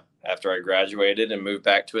after I graduated and moved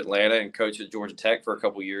back to Atlanta and coached at Georgia Tech for a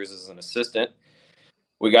couple of years as an assistant,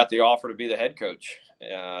 we got the offer to be the head coach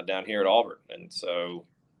down here at Auburn. And so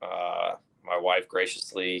my wife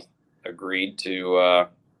graciously agreed to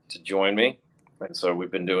join me. And so we've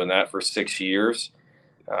been doing that for 6 years.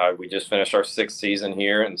 We just finished our 6th season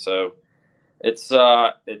here. And so it's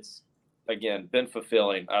again, been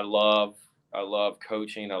fulfilling. I love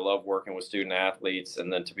coaching. I love working with student athletes.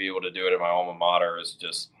 And then to be able to do it at my alma mater is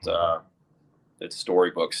just, it's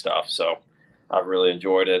storybook stuff. So I've really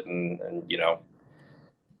enjoyed it. And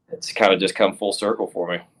it's kind of just come full circle for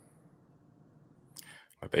me.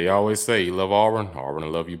 Like they always say, you love Auburn, Auburn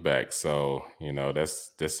will love you back. So,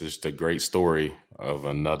 that's just a great story of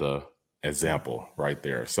another example right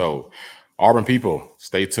there. So, Auburn people,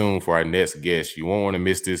 stay tuned for our next guest. You won't want to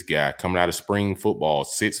miss this guy coming out of spring football,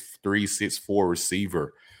 6'3", 6'4"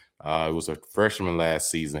 receiver. It was a freshman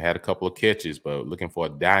last season, had a couple of catches, but looking for a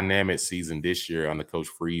dynamic season this year under Coach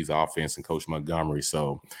Free's offense and Coach Montgomery.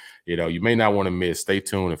 So, you may not want to miss. Stay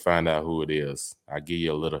tuned and find out who it is. I'll give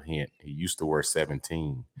you a little hint. He used to wear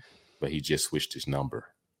 17, but he just switched his number.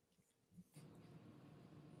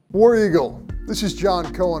 War Eagle, this is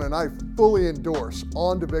John Cohen, and I fully endorse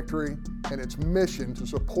On to Victory and its mission to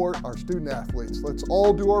support our student athletes. Let's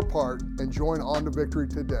all do our part and join On to Victory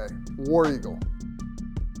today. War Eagle.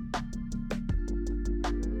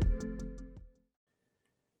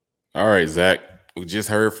 All right, Zach, we just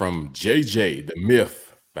heard from JJ, the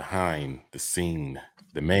myth behind the scene,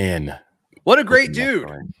 the man. What a great dude.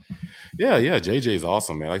 Yeah, JJ is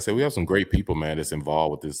awesome, man. Like I said, we have some great people, man, that's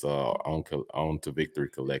involved with this On to Victory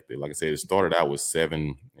collective. Like I said, it started out with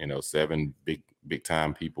seven big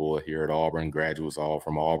time people here at Auburn, graduates all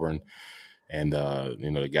from Auburn. And,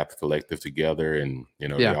 they got the collective together and,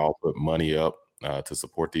 they all put money up to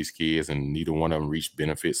support these kids, and neither one of them reached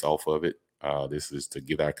benefits off of it. This is to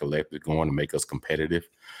get our collective going to make us competitive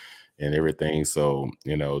and everything. So,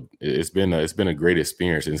 it's been a great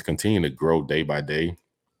experience, and it's continuing to grow day by day.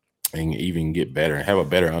 and even get better and have a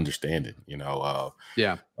better understanding, of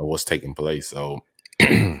what's taking place. So,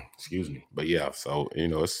 excuse me. But yeah, so,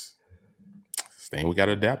 it's thing we got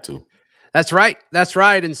to adapt to. That's right. That's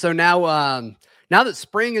right. And so now, now that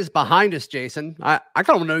spring is behind us, Jason, I kind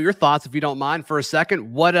of want to know your thoughts, if you don't mind, for a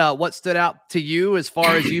second. What stood out to you as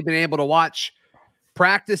far as you've been able to watch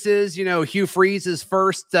practices? Hugh Freeze's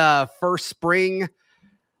first spring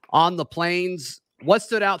on the Plains. What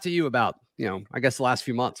stood out to you about, I guess the last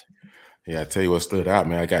few months? Yeah, I tell you what stood out,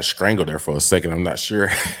 man. I got strangled there for a second. I'm not sure.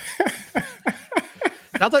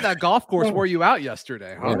 Sounds like that golf course wore you out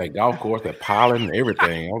yesterday, huh? Yeah, that golf course, that piling and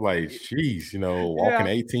everything. I was like, geez, walking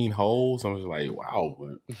 18 holes. I was like, wow.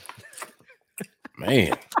 But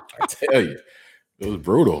man, I tell you, it was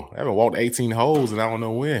brutal. I haven't walked 18 holes and I don't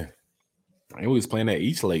know when. And we was playing at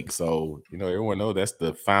East Lake. So, everyone knows that's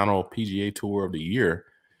the final PGA Tour of the year.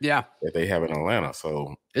 Yeah. That they have in Atlanta.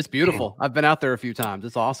 So it's beautiful. I've been out there a few times.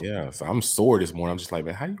 It's awesome. Yeah. So I'm sore this morning. I'm just like,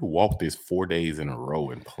 man, how do you walk this 4 days in a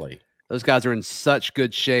row and play? Those guys are in such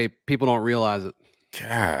good shape. People don't realize it.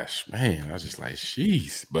 Gosh, man. I was just like,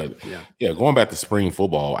 jeez. But yeah, going back to spring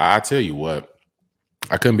football, I tell you what,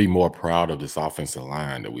 I couldn't be more proud of this offensive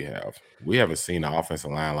line that we have. We haven't seen an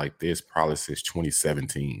offensive line like this probably since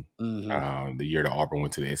 2017, the year that Auburn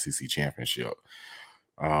went to the SEC championship.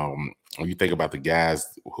 When you think about the guys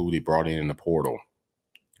who they brought in the portal,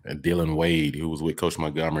 and Dylan Wade, who was with Coach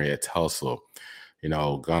Montgomery at Tulsa,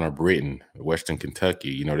 Gunnar Britton, Western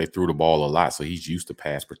Kentucky, they threw the ball a lot, so he's used to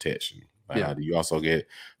pass protection. You also get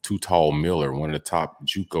Too Tall Miller, one of the top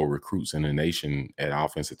JUCO recruits in the nation at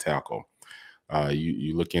offensive tackle.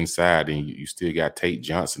 You look inside and you still got Tate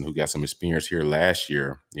Johnson, who got some experience here last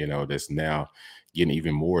year, that's now getting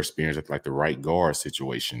even more experience at like the right guard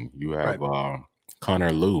situation. You have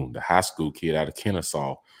Connor Liu, the high school kid out of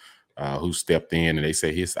Kennesaw, who stepped in, and they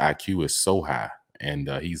say his IQ is so high, and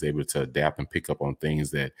he's able to adapt and pick up on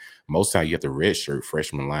things that most times you have to redshirt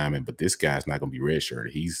freshman lineman, but this guy's not going to be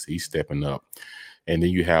redshirted. He's stepping up. And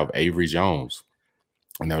then you have Avery Jones,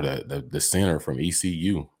 the center from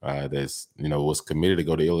ECU, that's was committed to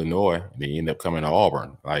go to Illinois, and he ended up coming to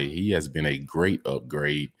Auburn. Like, he has been a great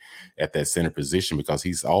upgrade at that center position because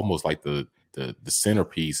he's almost like the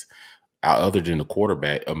centerpiece, other than the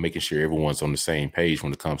quarterback, of making sure everyone's on the same page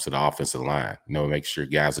when it comes to the offensive line. Make sure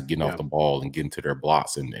guys are getting off the ball and getting to their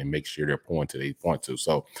blocks and make sure they're pointing to they point to.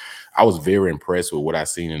 So I was very impressed with what I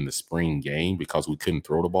seen in the spring game because we couldn't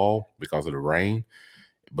throw the ball because of the rain.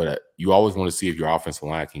 But you always want to see if your offensive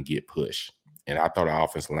line can get pushed. And I thought our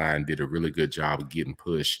offensive line did a really good job of getting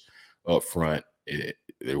pushed up front.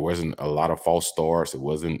 There wasn't a lot of false starts. It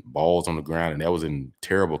wasn't balls on the ground, and that was in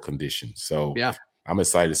terrible conditions. So I'm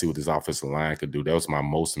excited to see what this offensive line could do. That was my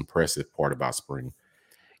most impressive part about spring.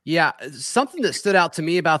 Yeah, something that stood out to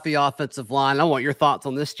me about the offensive line, I want your thoughts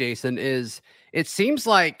on this, Jason, is it seems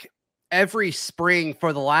like every spring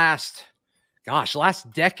for the last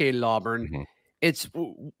decade at Auburn,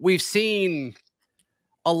 we've seen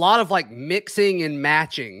a lot of like mixing and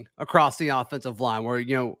matching across the offensive line where,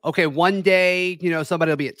 one day,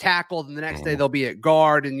 somebody will be at tackle, and the next day they'll be at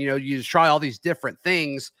guard, and, you just try all these different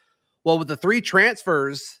things. Well, with the 3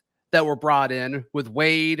 transfers that were brought in with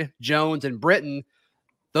Wade, Jones, and Britton,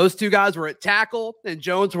 those 2 guys were at tackle and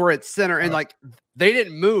Jones were at center, and like they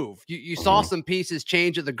didn't move. You saw some pieces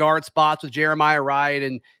change at the guard spots with Jeremiah Wright,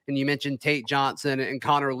 and you mentioned Tate Johnson and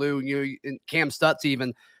Connor Liu, and Cam Stutz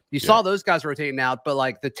even. You saw those guys rotating out, but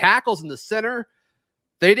like the tackles in the center,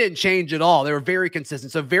 they didn't change at all. They were very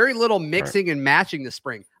consistent. So very little mixing and matching this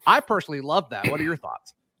spring. I personally love that. What are your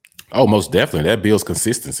thoughts? Oh, most definitely. That builds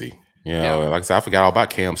consistency. Like I said, I forgot all about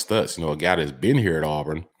Cam Stutz, a guy that's been here at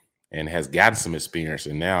Auburn and has gotten some experience,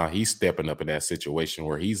 and now he's stepping up in that situation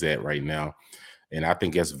where he's at right now. And I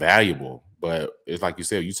think that's valuable. But it's like you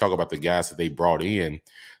said, you talk about the guys that they brought in,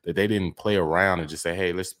 that they didn't play around and just say,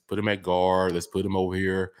 hey, let's put him at guard, let's put him over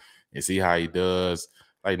here and see how he does.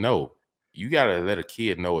 Like, no, you got to let a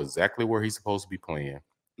kid know exactly where he's supposed to be playing.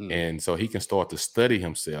 And so he can start to study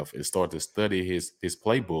himself and start to study his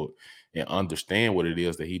playbook and understand what it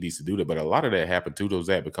is that he needs to do that. But a lot of that happened to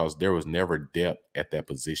that because there was never depth at that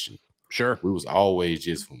position. Sure. We was always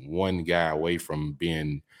just one guy away from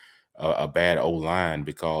being a bad O-line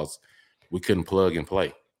because we couldn't plug and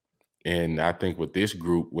play. And I think with this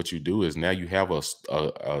group, what you do is now you have a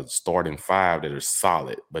starting 5 that are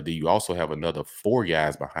solid, but then you also have another 4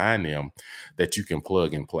 guys behind them that you can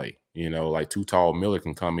plug and play. Like Too Tall Miller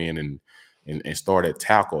can come in and start at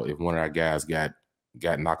tackle if one of our guys got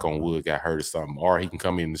knock on wood, got hurt or something, or he can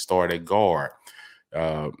come in and start at guard.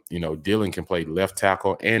 Dylan can play left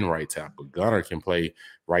tackle and right tackle. Gunnar can play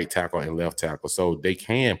right tackle and left tackle. So they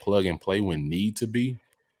can plug and play when need to be.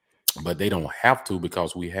 but they don't have to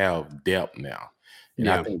because we have depth now. And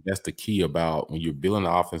I think that's the key about when you're building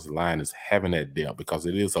the offensive line is having that depth, because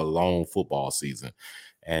it is a long football season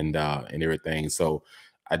and everything. So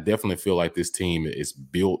I definitely feel like this team is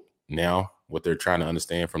built now, what they're trying to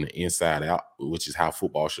understand from the inside out, which is how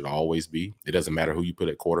football should always be. It doesn't matter who you put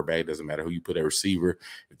at quarterback. It doesn't matter who you put at receiver.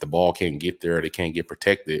 If the ball can't get there, they can't get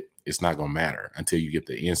protected, it's not going to matter until you get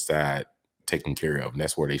the inside taken care of. And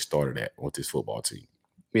that's where they started at with this football team.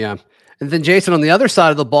 Yeah. And then, Jason, on the other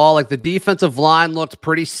side of the ball, like the defensive line looked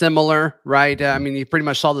pretty similar, right? I mean, you pretty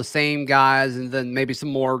much saw the same guys and then maybe some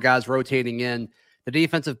more guys rotating in. The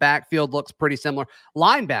defensive backfield looks pretty similar.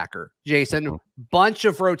 Linebacker, Jason, bunch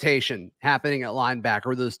of rotation happening at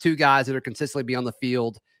linebacker. Those two guys that are consistently be on the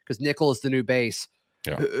field because Nickel is the new base.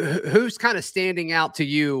 Yeah. Who's kind of standing out to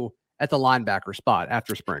you at the linebacker spot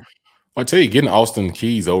after spring? I'll tell you, getting Austin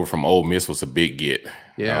Keys over from Ole Miss was a big get.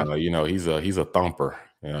 Yeah. He's a thumper.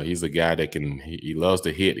 He's a guy that he loves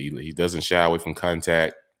to hit. He doesn't shy away from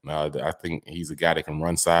contact. I think he's a guy that can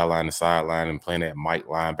run sideline to sideline, and playing that Mike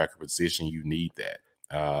linebacker position, you need that.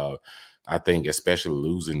 I think especially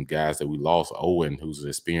losing guys that we lost, Owen, who's an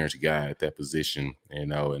experienced guy at that position,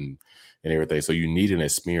 and everything. So you need an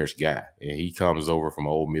experienced guy, and he comes over from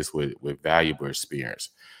Ole Miss with valuable experience.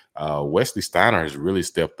 Wesley Steiner has really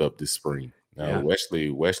stepped up this spring.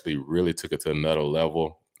 Wesley really took it to another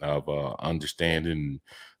level of understanding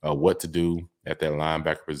what to do at that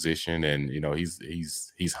linebacker position, and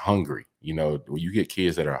he's hungry. When you get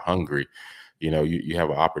kids that are hungry, you have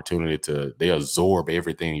an opportunity they absorb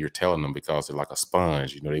everything you're telling them because they're like a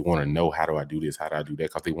sponge. They want to know, how do I do this, how do I do that,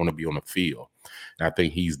 because they want to be on the field. And I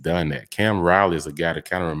think he's done that. Cam Riley is a guy that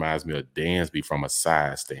kind of reminds me of Dansby from a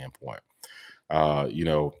size standpoint.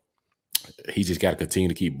 He just got to continue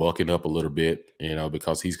to keep bucking up a little bit,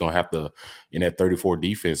 because he's going to have to, in that 34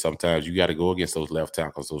 defense, sometimes you got to go against those left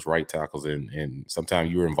tackles, those right tackles, and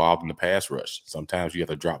sometimes you're involved in the pass rush. Sometimes you have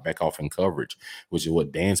to drop back off in coverage, which is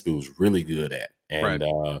what Dansby was really good at, and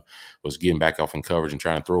was getting back off in coverage and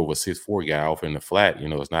trying to throw over a 6'4" guy off in the flat.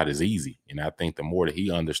 It's not as easy. And I think the more that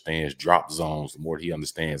he understands drop zones, the more he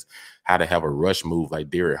understands how to have a rush move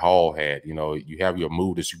like Derek Hall had. You have your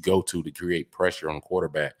move that you go to create pressure on the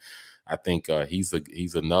quarterback. I think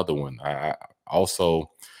he's another one. I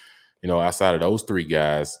also, outside of those three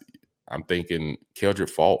guys, I'm thinking Keldrick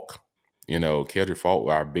Falk. Keldrick Falk,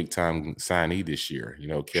 our big time signee this year.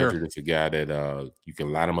 Keldrick is a guy that you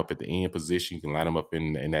can line him up at the end position. You can line him up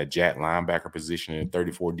in that jack linebacker position in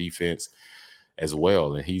 34 defense as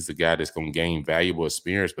well. And he's the guy that's going to gain valuable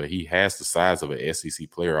experience, but he has the size of an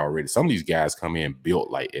SEC player already. Some of these guys come in built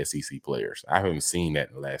like SEC players. I haven't seen that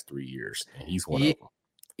in the last 3 years, and he's one of them.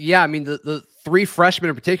 Yeah, I mean, the three freshmen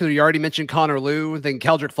in particular, you already mentioned Connor Liu, then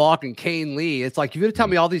Keldrick Falk and Kane Lee. It's like, you're going to tell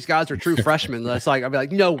me all these guys are true freshmen. That's like, I'd be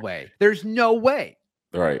like, no way. There's no way.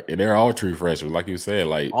 Right. And they're all true freshmen. Like you said,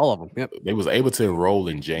 like all of them. Yep. They was able to enroll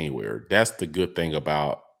in January. That's the good thing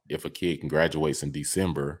about if a kid can graduate in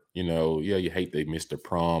December. You hate they missed their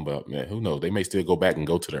prom, but man, who knows? They may still go back and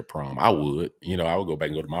go to their prom. I would. I would go back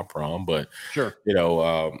and go to my prom, but sure.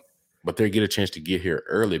 But they get a chance to get here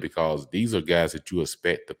early because these are guys that you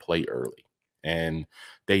expect to play early, and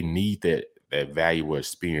they need that valuable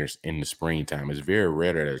experience in the springtime. It's very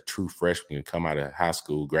rare that a true freshman can come out of high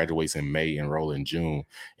school, graduates in May, enroll in June,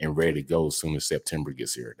 and ready to go as soon as September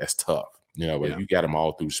gets here. That's tough, but if you got them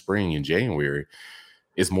all through spring and January,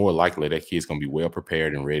 it's more likely that kid's going to be well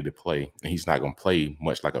prepared and ready to play, and he's not going to play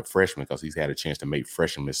much like a freshman because he's had a chance to make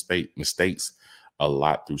freshman mistakes a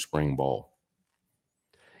lot through spring ball.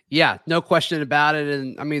 Yeah, no question about it.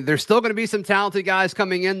 And I mean, there's still going to be some talented guys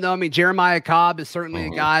coming in, though. I mean, Jeremiah Cobb is certainly a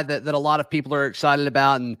guy that a lot of people are excited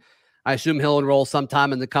about. And I assume he'll enroll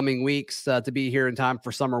sometime in the coming weeks to be here in time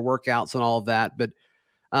for summer workouts and all of that. But,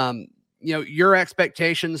 your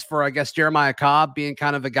expectations for, I guess, Jeremiah Cobb being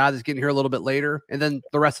kind of a guy that's getting here a little bit later, and then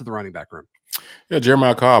the rest of the running back room. Yeah,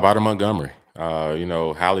 Jeremiah Cobb out of Montgomery.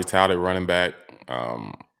 Highly touted running back.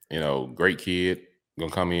 Great kid. Going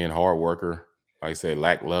to come in, hard worker. Like I said,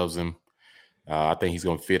 Lack loves him. I think he's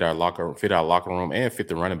going to fit our locker room and fit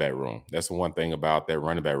the running back room. That's the one thing about that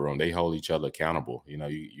running back room. They hold each other accountable.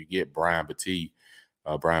 You get Brian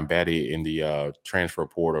Batty in the transfer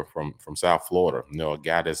portal from South Florida. A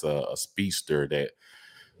guy that's a speedster that,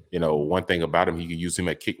 one thing about him, he can use him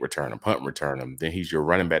at kick return and punt return him. Then he's your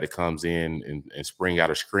running back that comes in and spring out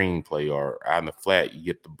a screen play or out in the flat.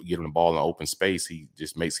 You get him the ball in open space. He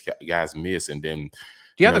just makes guys miss. And then,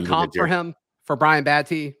 do you have a comp for him? For Brian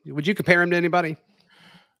Batty, would you compare him to anybody?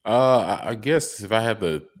 I guess if I had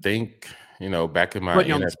to think, back in my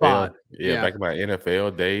NFL, back in my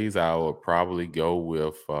NFL days, I would probably go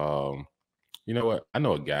with, You know what? I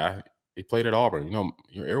know a guy. He played at Auburn. You know,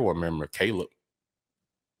 everyone remember Caleb.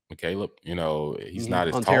 You know, he's not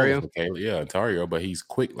as tall as Ontario. Caleb. Yeah, Ontario, but he's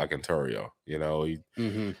quick like Ontario. You know,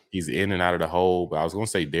 Mm-hmm. he's in and out of the hole. But I was going to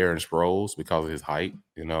say Darren Sproles because of his height.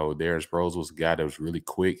 You know, Darren Sproles was a guy that was really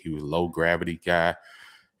quick. He was a low gravity guy.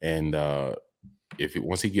 And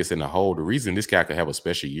once he gets in the hole, the reason this guy could have a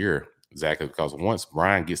special year, Zach, is because once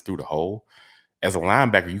Brian gets through the hole, as a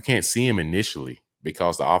linebacker, you can't see him initially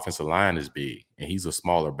because the offensive line is big and he's a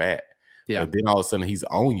smaller back. Yeah. But then all of a sudden he's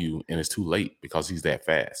on you and it's too late because he's that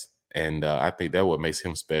fast. And I think that's what makes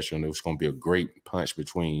him special. And it was going to be a great punch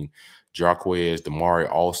between Jarquez, Damari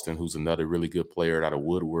Alston, who's another really good player out of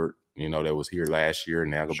Woodward, you know, that was here last year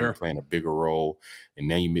and now going to be playing a bigger role. And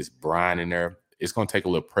then you miss Brian in there. It's going to take a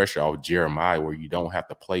little pressure off Jeremiah where you don't have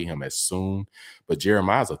to play him as soon. But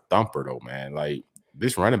Jeremiah's a thumper, though, man. Like,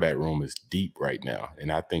 this running back room is deep right now.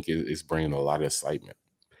 And I think it's bringing a lot of excitement.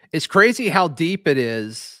 It's crazy how deep it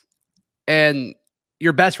is. And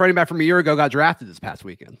your best running back from a year ago got drafted this past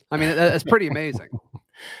weekend. I mean, that's pretty amazing.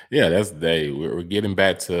 Yeah, that's the day. We're getting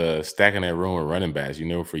back to stacking that room with running backs. You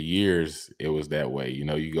know, for years, it was that way. You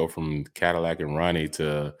know, you go from Cadillac and Ronnie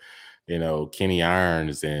to, you know, Kenny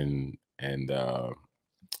Irons and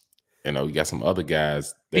you know, you got some other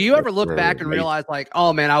guys. Do you ever look back and realize, like,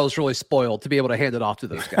 oh man, I was really spoiled to be able to hand it off to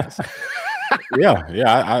those guys? Yeah.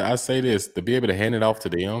 I say this, to be able to hand it off to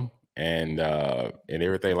them and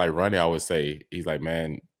everything. Like Ronnie always say, he's like,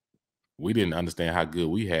 man, we didn't understand how good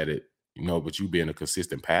we had it, you know, but you being a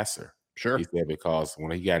consistent passer. Sure. He said because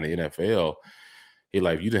when he got in the NFL, he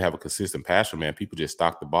like, if you didn't have a consistent passer, man, people just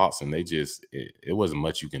stocked the box and it wasn't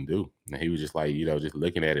much you can do. And he was just like, you know, just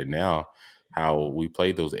looking at it now, how we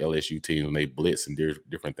played those LSU teams when they blitz and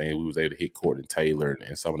different things. We was able to hit Courtney Taylor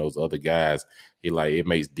and some of those other guys. He like, it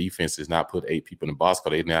makes defenses not put 8 people in the box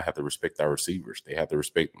because they now have to respect our receivers. They have to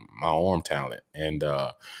respect my arm talent and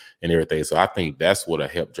everything. So I think that's what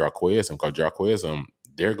helped Jarquez. And because Jarquez,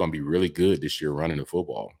 they're going to be really good this year running the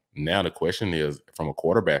football. Now the question is, from a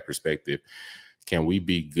quarterback perspective, can we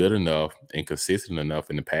be good enough and consistent enough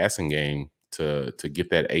in the passing game to get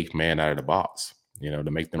that 8th man out of the box? You know,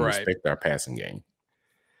 to make them respect our passing game.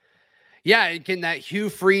 Yeah, and can that Hugh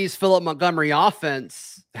Freeze, Philip Montgomery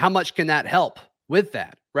offense, how much can that help with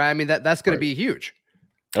that? Right? I mean, that's going to be huge.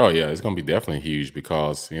 Oh, yeah, it's going to be definitely huge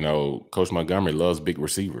because, you know, Coach Montgomery loves big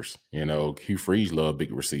receivers. You know, Hugh Freeze loves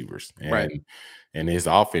big receivers. And his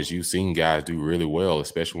offense, you've seen guys do really well,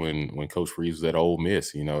 especially when Coach Freeze was at Ole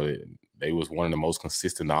Miss. You know, they was one of the most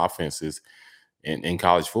consistent offenses in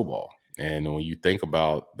college football. And when you think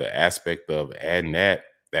about the aspect of adding that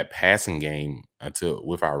passing game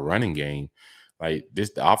with our running game, like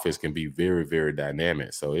the offense can be very, very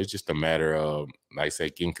dynamic. So it's just a matter of, like I say,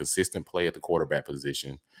 getting consistent play at the quarterback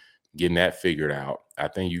position, getting that figured out. I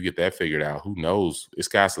think you get that figured out, who knows? It's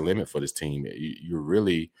sky's the limit for this team. You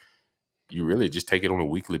really just take it on a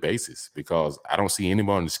weekly basis because I don't see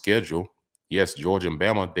anyone on the schedule. Yes, Georgia and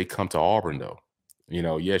Bama, they come to Auburn though. You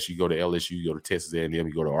know, yes, you go to LSU, you go to Texas A&M,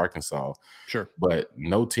 you go to Arkansas. Sure. But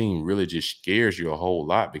no team really just scares you a whole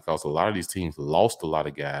lot because a lot of these teams lost a lot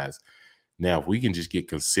of guys. Now, if we can just get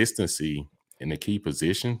consistency in the key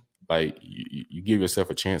position, like you give yourself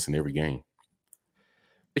a chance in every game.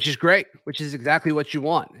 Which is great, which is exactly what you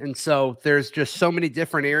want. And so there's just so many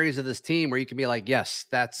different areas of this team where you can be like, yes,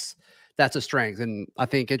 that's a strength. And I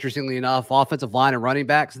think, interestingly enough, offensive line and running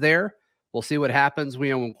backs there. We'll see what happens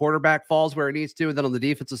when quarterback falls where it needs to. And then on the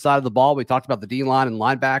defensive side of the ball, we talked about the D-line and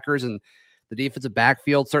linebackers, and the defensive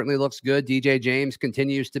backfield certainly looks good. DJ James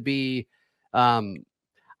continues to be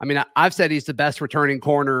I've said he's the best returning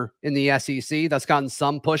corner in the SEC. That's gotten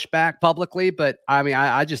some pushback publicly, but I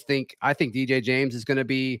think DJ James is going to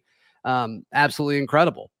be absolutely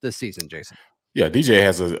incredible this season, Jason. Yeah, DJ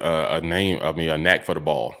has a knack for the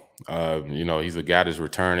ball. You know, he's a guy that's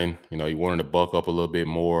returning. You know, he wanted to buck up a little bit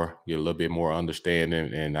more, get a little bit more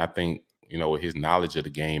understanding. And I think, you know, with his knowledge of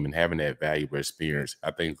the game and having that valuable experience,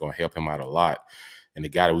 I think it's going to help him out a lot. And the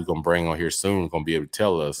guy that we're going to bring on here soon is going to be able to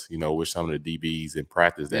tell us, you know, which some of the DBs in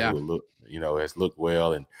practice that has looked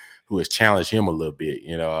well and who has challenged him a little bit.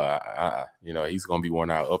 You know, he's going to be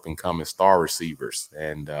one of our up and coming star receivers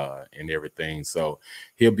and everything. So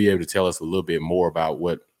he'll be able to tell us a little bit more about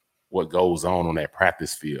what goes on that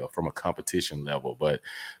practice field from a competition level. But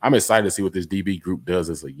I'm excited to see what this DB group does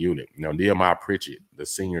as a unit. You know, Nehemiah Pritchett, the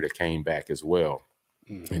senior that came back as well,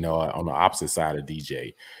 you know, on the opposite side of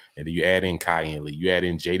DJ. And then you add in Kai Henley, you add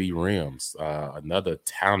in JD Rims, another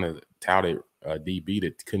touted DB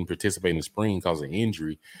that couldn't participate in the spring because of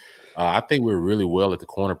injury. I think we're really well at the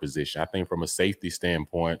corner position. I think from a safety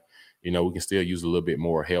standpoint, we can still use a little bit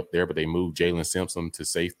more help there, but they moved Jalen Simpson to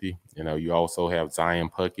safety. You also have Zion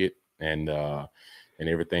Puckett and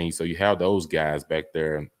everything. So you have those guys back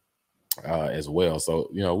there as well. So,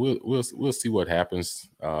 we'll see what happens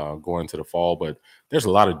going into the fall, but there's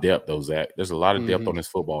a lot of depth though, Zach. There's a lot of depth on this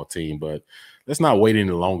football team, but let's not wait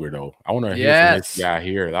any longer though. I want to hear from this guy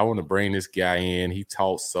here. I want to bring this guy in. He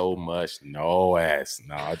talks so much. No, I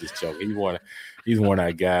just joke. He's one of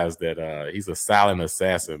our guys that he's a silent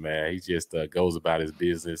assassin, man. He just goes about his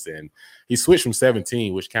business, and he switched from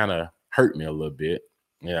 17, which kind of hurt me a little bit.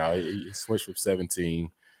 He switched from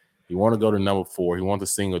 17. He want to go to number 4. He wants a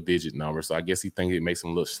single-digit number, so I guess he thinks it makes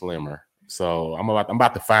him look slimmer. So I'm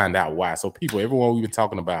about to find out why. So everyone we've been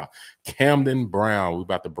talking about, Camden Brown, we're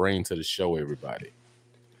about to bring to the show, everybody.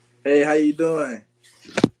 Hey, how you doing?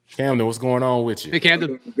 Camden, what's going on with you? Hey,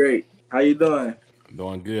 Camden. Great. How you doing? I'm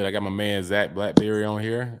doing good. I got my man Zac Blackerby on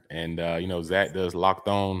here, and Zac does Locked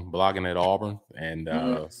On blogging at Auburn, and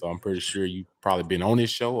so I'm pretty sure you've probably been on his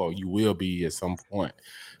show, or you will be at some point.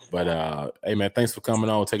 But hey, man, thanks for coming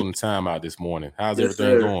on, taking the time out this morning. How's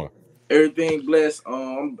everything going? Everything blessed.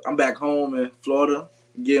 I'm back home in Florida,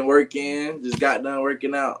 getting work in. Just got done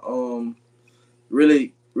working out.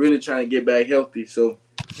 Really trying to get back healthy. So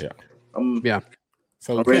I'm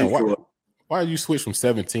ready for it. Why did you switch from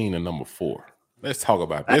 17 to number 4? Let's talk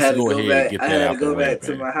about it. I had to go back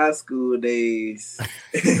to my high school days.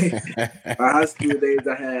 My high school days,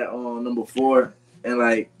 I had on number 4, and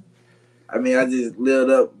I just lived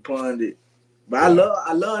up upon it. But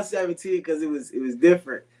I love 17 because it was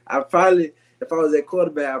different. If I was at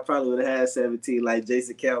quarterback, I probably would have had 17 like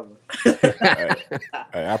Jason Campbell. I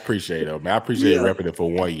appreciate it, man. I appreciate repping it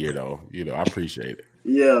for 1 year, though. I appreciate it.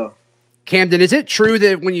 Yeah. Camden, is it true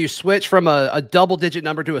that when you switch from a double-digit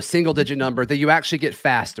number to a single-digit number that you actually get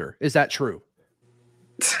faster? Is that true?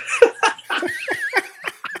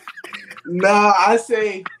 No, I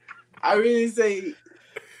really say,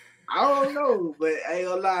 I don't know, but I ain't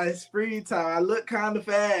gonna lie, it's spring time. I look kind of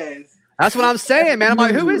fast. That's what I'm saying, man. I'm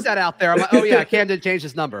like, who is that out there? I'm like, oh, yeah, Camden changed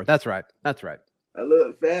his number. That's right. I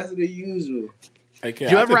look faster than usual. Hey,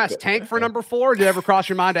 did you ever ask Tank for number 4? Did it ever cross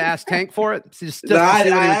your mind to ask Tank for it?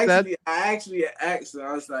 I actually asked him.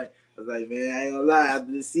 I was like, man, I ain't gonna lie.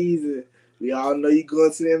 After the season, we all know you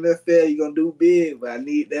going to the NFL, you're gonna do big, but I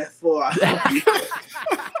need that 4. Yeah.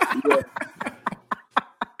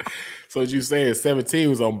 So as you saying, 17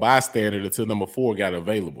 was on bystander until number 4 got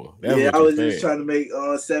available. I was just trying to make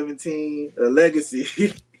 17 a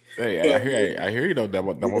legacy. Hey, I hear you though.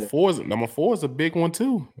 Number 4 is a big one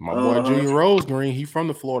too. My boy Junior Rose Green, he from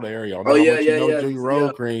the Florida area. Junior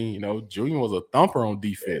Rose Green. Junior was a thumper on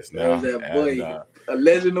defense. Now that boy, a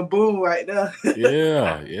legend of boom right now.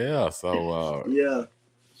 yeah. So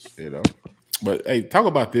but hey, talk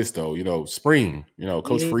about this though. Spring.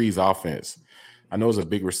 Coach Free's offense. I know it's a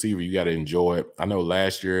big receiver. You got to enjoy it. I know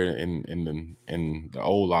last year in the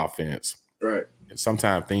old offense, right?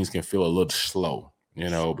 Sometimes things can feel a little slow,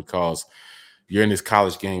 because you're in this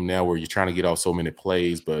college game now where you're trying to get off so many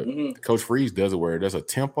plays. But Coach Freeze does it where there's a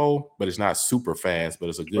tempo, but it's not super fast, but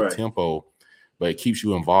it's a good tempo. But it keeps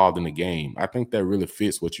you involved in the game. I think that really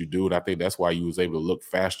fits what you do, and I think that's why you was able to look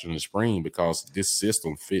faster in the spring because this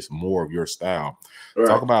system fits more of your style. Right.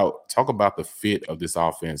 Talk about the fit of this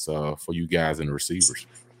offense for you guys and the receivers.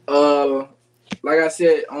 Like I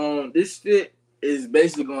said, this fit is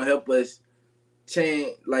basically going to help us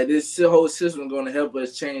change. Like this whole system is going to help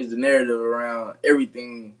us change the narrative around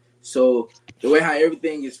everything. So the way how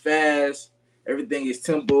everything is fast, everything is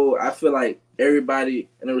tempo. I feel like everybody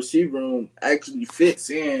in the receiver room actually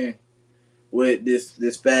fits in with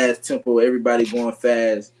this fast tempo, everybody going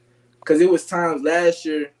fast. Because it was times last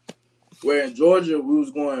year where in Georgia we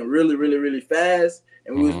was going really, really, really fast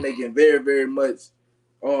and we was making very, very much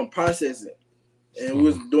processing. And we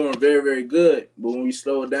was doing very, very good. But when we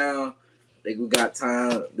slowed down, we got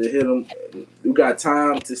time to hit them. We got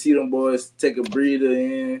time to see them boys take a breather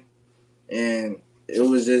in. And it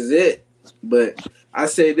was just it. But I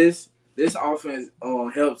say this offense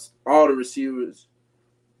helps all the receivers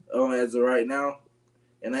as of right now.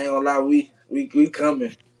 And I ain't gonna lie, we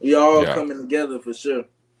coming. We all coming together for sure.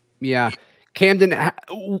 Yeah. Camden,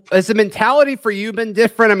 has the mentality for you been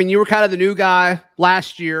different? I mean, you were kind of the new guy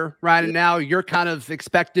last year, right? And now you're kind of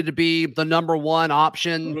expected to be the number 1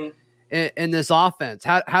 option in this offense.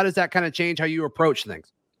 How does that kind of change how you approach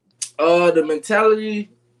things? The mentality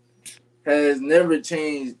has never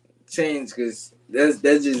changed because that's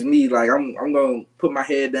just me. Like I'm gonna put my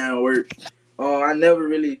head down and work. I never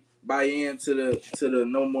really buy into the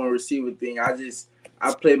no more receiver thing.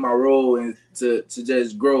 I play my role and to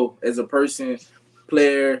just grow as a person,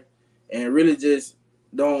 player, and really just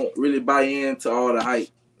don't really buy into all the hype.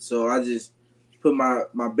 So I just put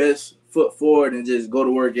my best foot forward and just go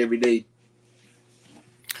to work every day.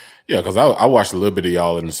 Yeah, because I watched a little bit of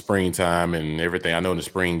y'all in the springtime and everything. I know in the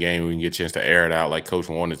spring game we can get a chance to air it out like Coach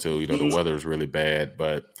wanted to. You know, the weather is really bad,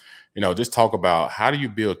 but just talk about how do you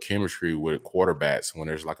build chemistry with quarterbacks when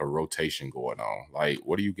there's like a rotation going on? Like,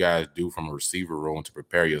 what do you guys do from a receiver room to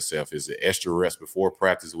prepare yourself? Is it extra reps before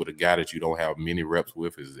practice with a guy that you don't have many reps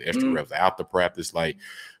with? Is it extra reps after practice? Like,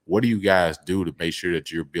 what do you guys do to make sure that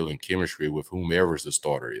you're building chemistry with whomever the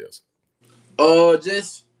starter is?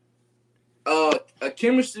 A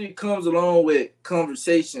chemistry comes along with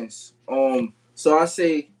conversations. So I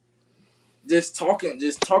say just talking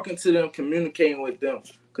to them, communicating with them.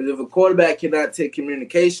 Because if a quarterback cannot take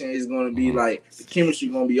communication, it's going to be like the chemistry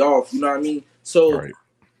going to be off. You know what I mean? So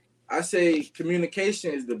I say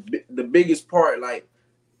communication is the biggest part. Like,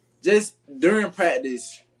 just during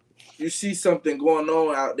practice, you see something going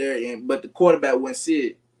on out there, but the quarterback wouldn't see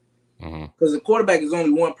it. Because the quarterback is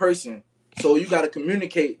only one person. So you got to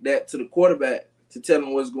communicate that to the quarterback to tell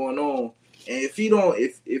him what's going on. And if he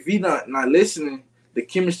not listening, the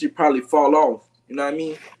chemistry probably fall off. You know what I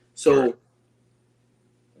mean? So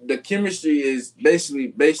the chemistry is basically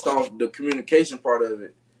based off the communication part of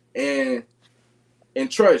it, and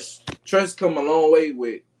trust. Trust come a long way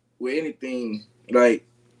with anything. Like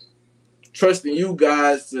trusting you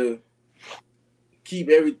guys to keep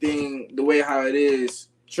everything the way how it is.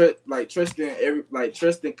 Trusting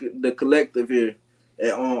the collective here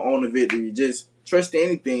on the victory. Just trusting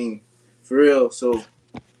anything for real. So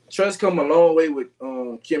trust come a long way with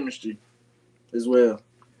chemistry as well.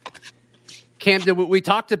 Camden, we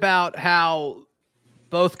talked about how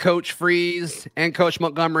both Coach Freeze and Coach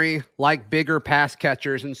Montgomery like bigger pass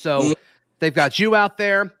catchers. And so they've got you out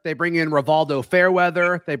there. They bring in Rivaldo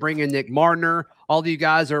Fairweather. They bring in Nick Martiner. All of you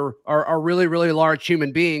guys are really, really large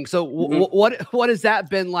human beings. So what has that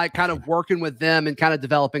been like kind of working with them and kind of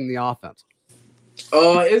developing the offense?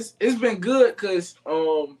 It's been good because,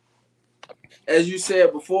 as you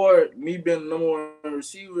said before, me being the number one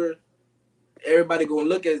receiver, everybody gonna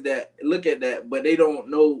look at that, but they don't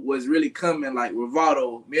know what's really coming. Like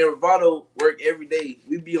Rivaldo, me and Rivaldo work every day.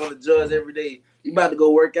 We be on the judge every day. We about to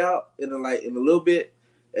go work out in a little bit,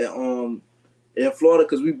 in Florida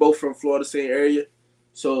because we both from Florida, same area.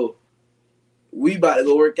 So we about to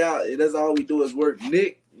go work out, and that's all we do is work.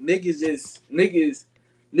 Nick is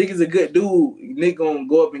a good dude. Nick gonna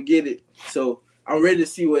go up and get it. So I'm ready to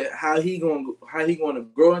see how he gonna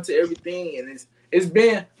grow into everything, and it's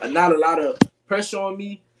been not a lot of pressure on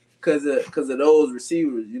me because of those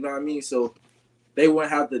receivers. You know what I mean? So they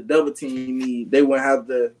wouldn't have to double team me. They wouldn't have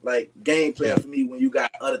to game plan for me when you got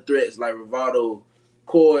other threats like Rivaldo,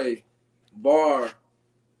 Coy, Barr,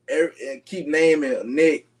 and keep naming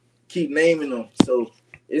Nick, keep naming them. So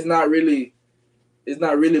it's not really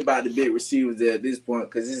about the big receivers at this point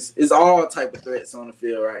because it's all type of threats on the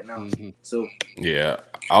field right now. So yeah,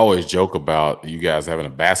 I always joke about you guys having a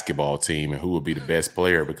basketball team and who would be the best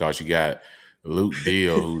player because you got Luke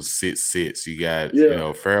Deal who's 6'6", you got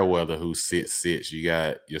Fairweather who's 6'6", you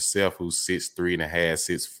got yourself who's 6'3.5",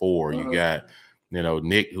 6'4", you got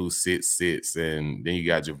Nick who's 6'6", and then you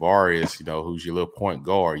got Javarius, who's your little point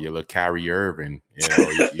guard, your little Kyrie Irving, you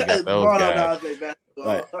got those guys.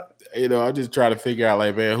 I'm just trying to figure out,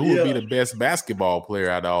 man, who would be the best basketball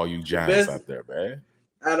player out of all you giants out there, man?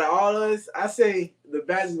 Out of all of us, I say the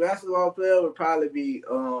best basketball player would probably be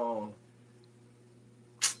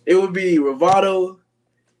it would be Rivaldo,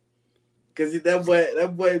 because that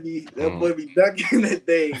boy be dunking that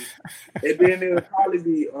thing, and then it would probably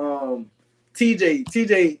be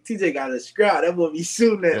TJ got a scrap. That boy be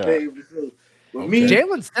shooting that thing. But me,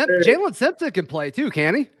 Jalen Simpson can play too,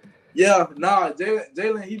 can he? Yeah,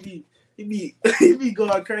 Jalen he be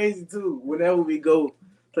going crazy too whenever we go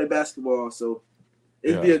play basketball. So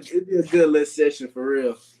it'd be a good little session for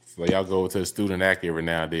real. So y'all go to the student act every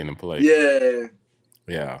now and then and play.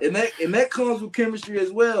 Yeah. And that comes with chemistry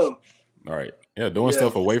as well. All right. Yeah, doing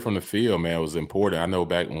stuff away from the field, man, was important. I know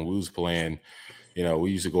back when we was playing,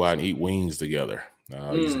 we used to go out and eat wings together.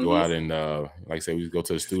 We used to go out and, like I said, we used to go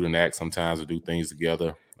to the student act sometimes to do things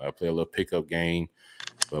together, play a little pickup game.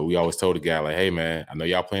 But we always told the guy, hey, man, I know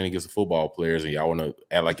y'all playing against the football players and y'all want to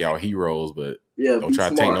act like y'all heroes, but don't try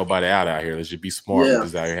to take nobody out here. Let's just be smart. We're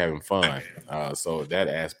just out here having fun. So that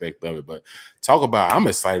aspect of it. But talk about, I'm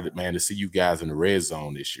excited, man, to see you guys in the red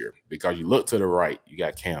zone this year because you look to the right, you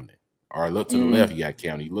got Camden. Or look to the left, you got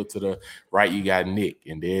Camden. You look to the right, you got Nick.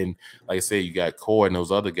 And then, like I said, you got Coy and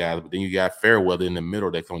those other guys. But then you got Fairweather in the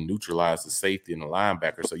middle that can neutralize the safety and the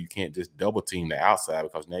linebacker. So you can't just double team the outside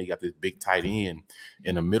because now you got this big tight end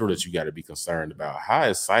in the middle that you got to be concerned about. How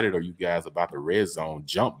excited are you guys about the red zone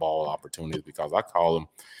jump ball opportunities? Because I call them,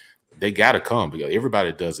 they got to come because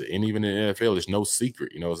everybody does it. And even in the NFL, there's no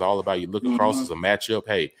secret. It's all about you look across as a matchup.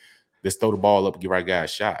 Hey, let's throw the ball up and give our guy a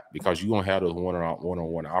shot because you're going to have those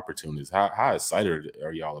one-on-one opportunities. How excited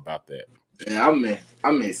are y'all about that? Yeah,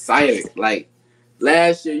 I'm excited. Like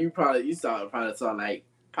last year, you probably saw like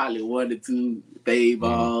probably 1 to 2 fade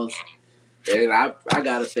balls. And I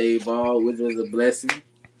got a fade ball, which was a blessing.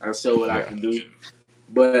 I showed what I can do.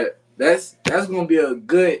 But that's gonna be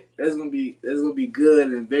good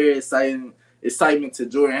and very excitement to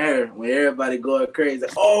Jordan Hare when everybody going crazy.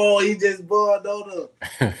 Oh, he just balled over.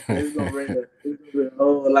 It's gonna bring a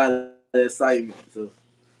whole lot of excitement. So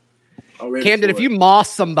I'm ready. Camden, if you moss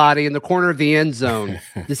somebody in the corner of the end zone,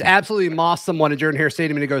 just absolutely moss someone in Jordan Hare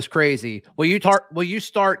Stadium and it goes crazy, will you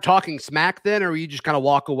start talking smack then, or will you just kind of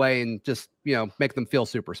walk away and just make them feel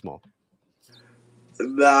super small?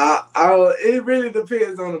 Nah, it really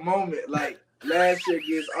depends on the moment. Like last year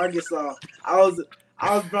against Arkansas, I was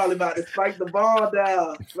probably about to spike the ball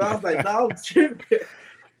down. But I was like, no, I'm tripping.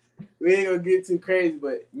 We ain't gonna get too crazy.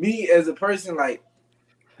 But me as a person, like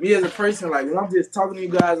when I'm just talking to you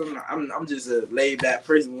guys, I'm just a laid back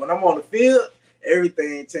person. When I'm on the field,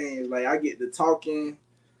 everything changed. Like I get to talking,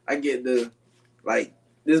 I get the like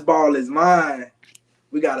this ball is mine.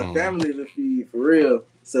 We got a family to feed for real.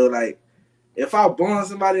 So like if I bomb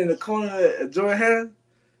somebody in the corner at Jordan Hare,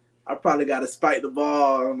 I probably got to spike the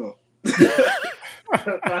ball. I don't know.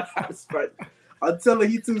 I'll tell her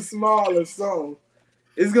he too small or something.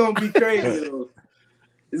 It's gonna be crazy though.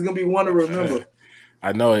 It's gonna be one to remember.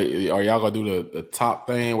 I know. Are y'all gonna do the top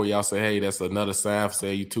thing where y'all say, "Hey, that's another sign for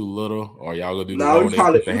saying you too little," or y'all gonna do the we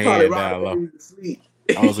probably put the hand down low?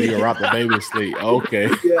 Oh, so you rock the baby to sleep. Okay.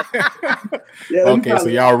 Yeah, okay, so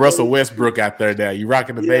y'all Russell Westbrook out there now. You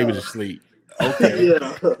rocking the baby to sleep. Okay.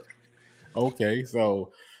 Okay,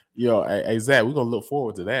 so hey Zach, we're gonna look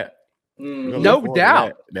forward to that. No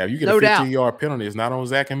doubt. Now, if you get a 15-yard penalty, it's not on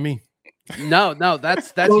Zach and me. No,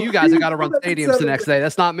 that's you guys that got to run stadiums the next day.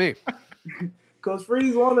 That's not me. Coach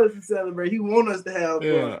Freeze want us to celebrate. He want us to have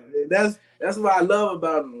fun. And that's what I love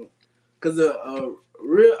about him. Because a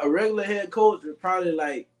regular head coach would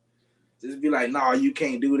probably just be like, "No, you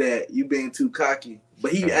can't do that. You being too cocky."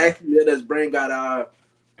 But he actually let us bring out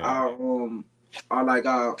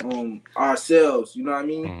ourselves. You know what I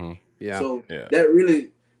mean? Mm-hmm. Yeah. So that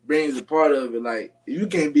really brings a part of it. Like if you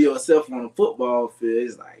can't be yourself on the football field,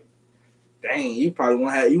 it's like, dang, you probably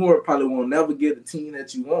won't never get the team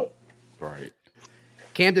that you want. Right.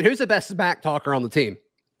 Camden, who's the best smack talker on the team?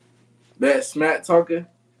 Best smack talker?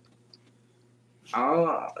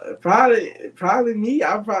 Probably me.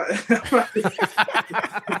 I'll probably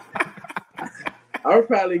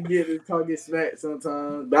get to talking smack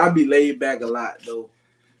sometimes, but I'll be laid back a lot though.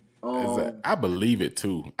 I believe it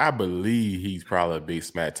too. I believe he's probably a big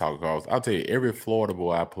smack talker. I'll tell you, every Florida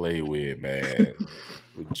boy I play with, man,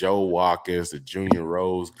 with Joe Watkins, the Junior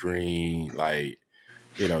Rose Green,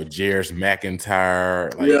 Jairus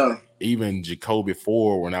McIntyre, even Jacoby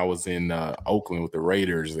Ford when I was in Oakland with the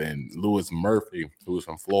Raiders, and Lewis Murphy, who was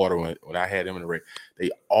from Florida when I had him in the Raiders,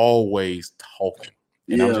 they always talking.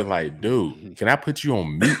 And I'm just like, dude, can I put you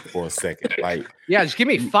on mute for a second? Just give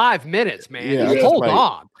me 5 minutes, man. Yeah, hold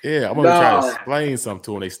on. Yeah, I'm gonna try to explain something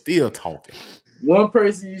to them. They still talking. One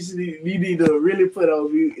person you need to really put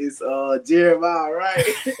on mute is Jeremiah, right?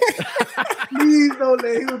 Please don't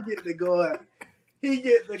let him get to go. He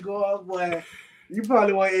get to go up, boy. You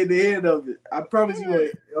probably won't hear the end of it. I promise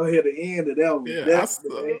you won't hear the end of that one. Yeah,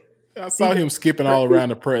 I saw him skipping all around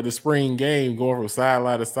the spring game, going from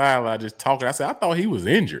sideline to sideline, just talking. I said, I thought he was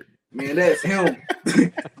injured. Man, that's him.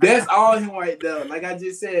 That's all him right there. Like I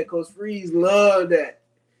just said, Coach Freeze loved that.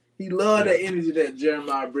 He loved that energy that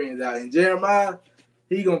Jeremiah brings out. And Jeremiah,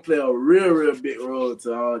 he going to play a real, real big role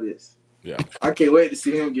to all this. Yeah. I can't wait to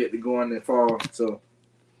see him get to go in the fall. So,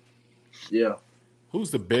 yeah.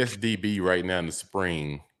 Who's the best DB right now in the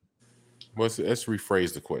spring? Let's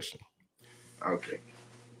rephrase the question. Okay.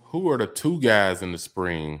 Who are the 2 guys in the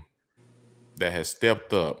spring that has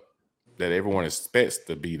stepped up that everyone expects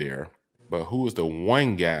to be there, but who is the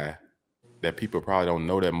one guy that people probably don't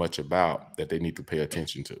know that much about that they need to pay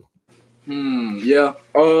attention to? Yeah.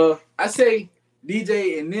 I say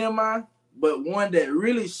DJ and Nehemiah, but one that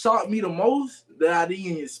really shocked me the most that I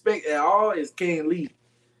didn't expect at all is Kane Lee.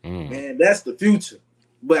 Man, that's the future.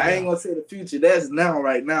 But I ain't gonna say the future. That's now,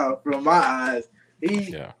 right now, from my eyes.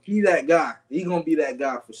 He that guy. He gonna be that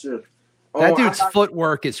guy for sure. That dude's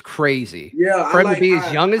footwork is crazy. Yeah, for him to be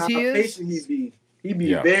as young as he is. Patient he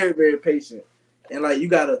be very, very patient. And like you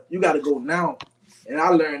gotta go now. And I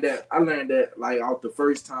learned that like off the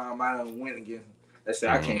first time I went against him. I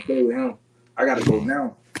said I can't play with him. I gotta go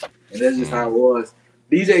now. And that's just how it was.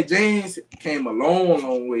 DJ James came a long,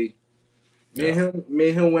 long way. Me and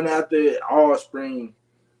him went out there all spring.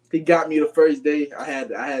 He got me the first day. I had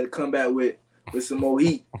to come back with some more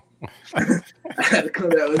heat.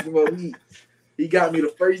 He got me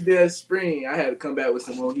the first day of spring. I had to come back with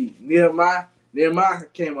some more heat. Nehemiah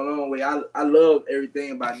came a long way. I love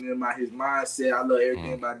everything about Nehemiah. His mindset. I love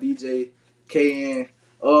everything about DJ, KN.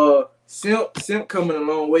 Simp coming a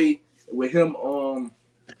long way with him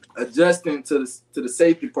adjusting to the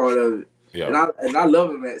safety part of it. Yeah. And I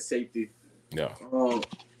love him at safety. Yeah.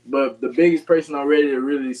 But the biggest person I'm ready to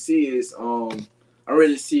really see is I'm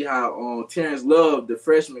ready to see how Terrence Love, the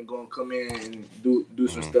freshman, gonna come in and do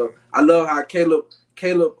some stuff. I love how Caleb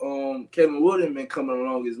Wooden been coming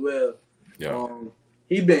along as well. Yeah.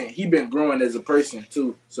 He been growing as a person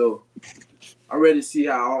too. So I'm ready to see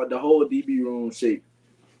how the whole DB room shape.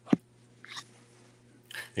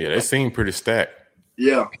 Yeah, they seem pretty stacked.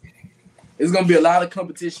 Yeah. It's gonna be a lot of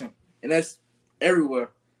competition, and that's everywhere.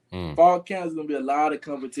 Fall camp is gonna be a lot of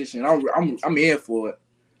competition. I'm in for it.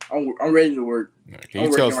 I'm ready to work. Can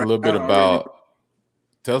you tell us a little bit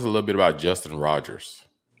about Justin Rogers?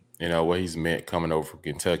 You know what he's meant coming over from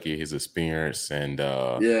Kentucky, his experience, and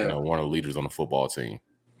one of the leaders on the football team.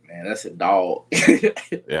 Man, that's a dog.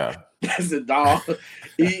 Yeah, that's a dog.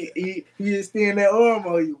 He is extending that arm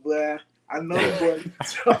on you, boy. I know, boy.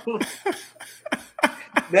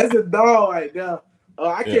 That's a dog right there.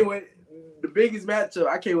 I can't wait. The biggest matchup,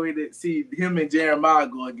 I can't wait to see him and Jeremiah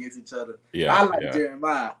go against each other. Yeah, I like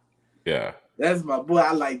Jeremiah. Yeah, that's my boy.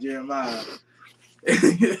 I like Jeremiah.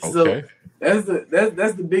 So that's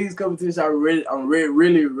the biggest competition I'm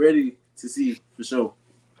really ready to see for sure.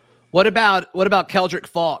 What about Keldrick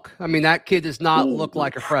Falk? I mean, that kid does not look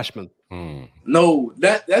like a freshman. No,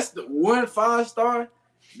 that's the 1 5-star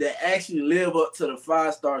that actually live up to the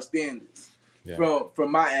 5-star standards. Yeah.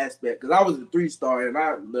 From my aspect, because I was a 3-star and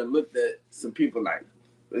I looked at some people like,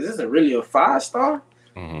 is this really a 5-star?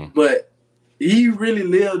 But he really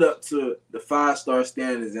lived up to the 5-star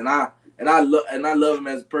standards, and I love him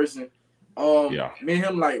as a person. Me and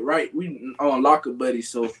him we on locker buddies,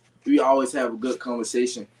 so we always have a good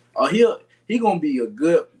conversation. He gonna be a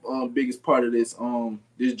good biggest part of this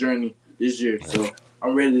this journey this year. So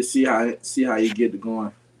I'm ready to see how you get it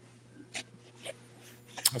going.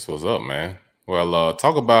 That's what's up, man. Well,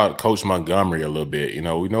 talk about Coach Montgomery a little bit. You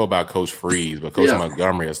know, we know about Coach Freeze, but Coach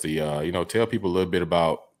Montgomery is the, tell people a little bit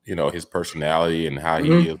about, his personality and how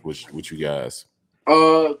he is with you guys.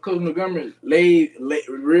 Coach Montgomery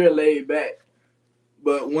real laid back,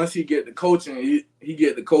 but once he get the coaching, he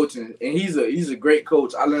get the coaching, and he's a great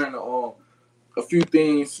coach. I learned a few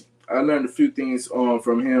things. From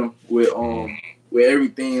him with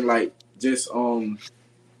everything, like just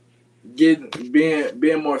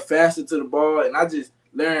being more faster to the ball, and I just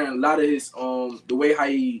learned a lot of his the way how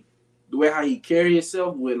he carry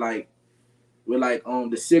himself with the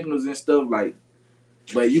signals and stuff, like,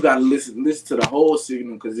 but you gotta listen to the whole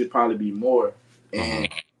signal because it probably be more, and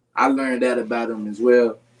I learned that about him as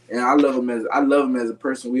well, and I love him as a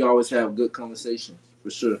person. We always have good conversations for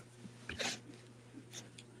sure.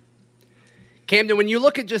 Camden, when you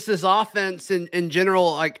look at just this offense in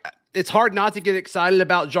general, like, it's hard not to get excited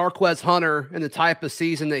about Jarquez Hunter and the type of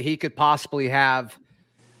season that he could possibly have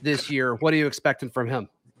this year. What are you expecting from him?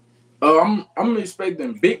 I'm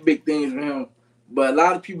expecting big things from him, but a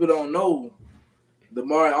lot of people don't know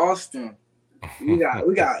Damari Austin. We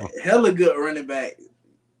got hella good running back.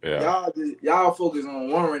 Yeah. Y'all focus on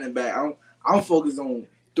one running back. I'm focused on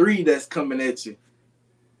 3 that's coming at you.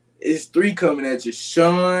 It's 3 coming at you.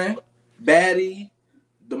 Sean, Batty,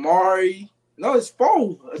 Damari. No, it's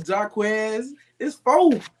 4. Jarquez. It's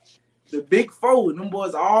 4. The big 4. Them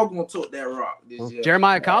boys are all gonna tote that rock this year.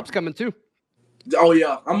 Jeremiah Cobb's coming too. Oh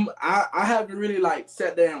yeah. I haven't really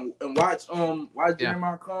sat there and watched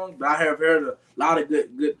Jeremiah come, but I have heard a lot of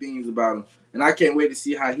good things about him. And I can't wait to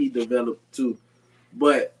see how he developed too.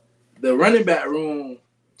 But the running back room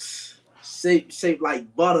shaped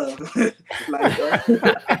like butter.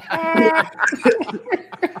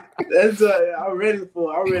 That's I'm ready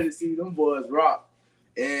to see them boys rock,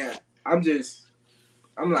 and I'm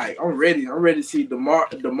ready. I'm ready to see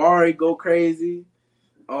Damari go crazy,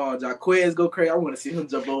 Jarquez go crazy. I want to see him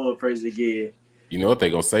jump over crazy again. You know what they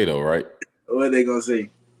gonna say though, right? What are they gonna say?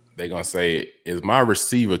 They gonna say, "Is my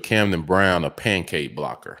receiver Camden Brown a pancake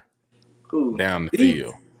blocker?" down the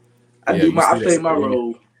field. I play my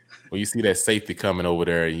role. When you see that safety coming over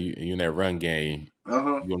there, you in that run game,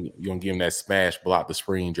 you gonna give him that smash block the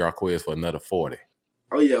screen Jarquez for another 40.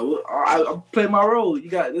 Oh yeah, well, I play my role. You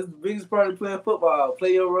got this is the biggest part of playing football.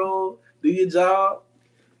 Play your role, do your job.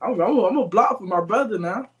 I'm a block for my brother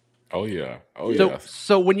now. Oh yeah.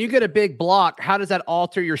 So when you get a big block, how does that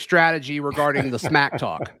alter your strategy regarding the smack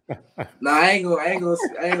talk? No, I ain't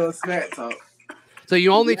gonna smack talk. So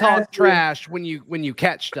you only talk trash when you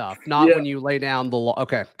catch stuff, not when you lay down the law.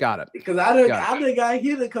 Okay, got it. Because I got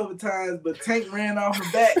hit a couple times, but Tank ran off the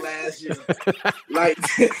back last year.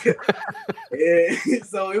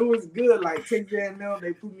 So it was good. Like Tank ran down,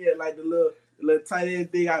 they put me at like the little tight end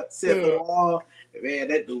thing. I set the wall. Man,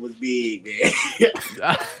 that dude was big, man.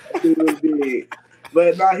 That dude was big.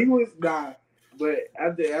 But he was not. But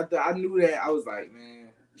after I knew that, I was like, man.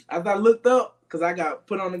 After I looked up. Because I got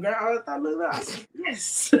put on the ground, I looked up. I said,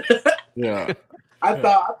 yes. Yeah. I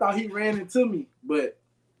thought he ran into me, but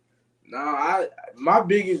no, my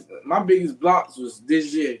biggest blocks was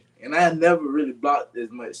this year, and I had never really blocked as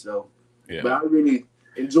much though. Yeah. But I really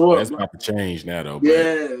enjoyed. That's about to change now, though.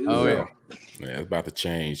 Yeah. Yeah, it's about to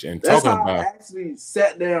change. And that's talking how about, I actually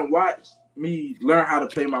sat there and watched me learn how to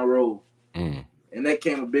play my role, and that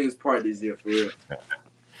came the biggest part this year for real. Yeah.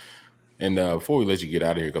 And before we let you get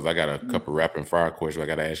out of here, because I got a couple rapid fire questions, I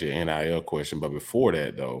got to ask you an NIL question. But before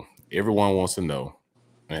that, though, everyone wants to know.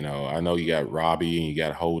 I know you got Robbie and you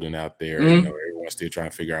got Holden out there. Everyone's still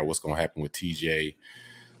trying to figure out what's going to happen with TJ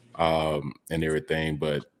and everything.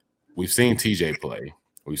 But we've seen TJ play.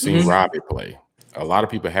 We've seen Robbie play. A lot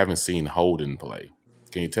of people haven't seen Holden play.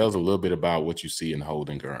 Can you tell us a little bit about what you see in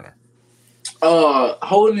Holden Garner?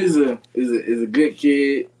 Holden is a good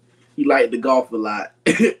kid. He liked to golf a lot.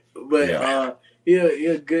 But he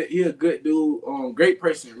a good dude, great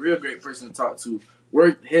person, real great person to talk to.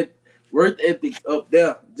 Work ethic up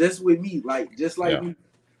there, just with me, just like me.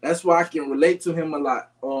 That's why I can relate to him a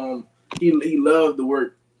lot. He loved the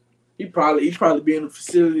work. He probably be in the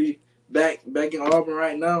facility back in Auburn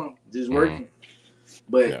right now, just working.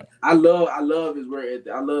 But I love his work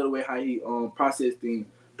ethic. I love the way how he process things.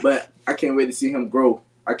 But I can't wait to see him grow.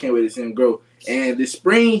 And this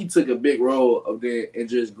spring, he took a big role of there and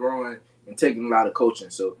just growing and taking a lot of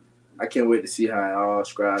coaching. So I can't wait to see how it all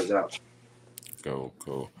scribes out.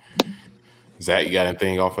 Cool. Zach, you got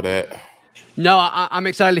anything off of that? No, I'm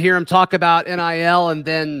excited to hear him talk about NIL. And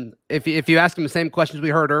then if you ask him the same questions we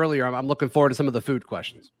heard earlier, I'm looking forward to some of the food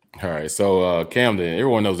questions. All right. So Camden,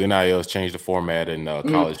 everyone knows NIL has changed the format in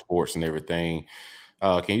college sports and everything.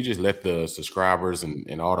 Can you just let the subscribers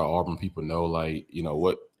and all the Auburn people know,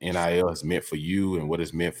 what NIL has meant for you and what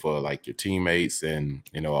it's meant for your teammates and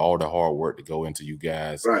all the hard work to go into you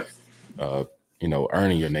guys, right?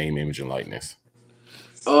 Earning your name, image, and likeness.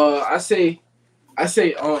 I say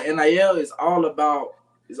NIL is all about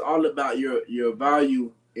your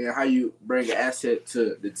value and how you bring an asset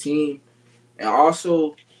to the team, and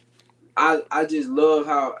also I just love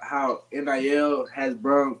how NIL has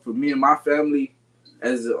brought for me and my family.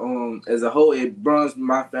 As a whole, it brings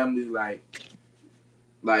my family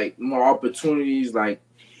like more opportunities, like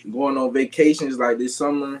going on vacations like this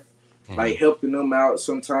summer, like helping them out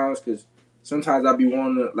sometimes. Because sometimes I be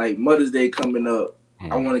wanting to, Mother's Day coming up,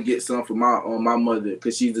 I want to get some for my mother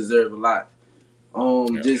because she deserves a lot.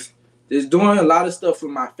 Just doing a lot of stuff for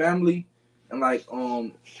my family, and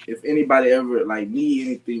if anybody ever need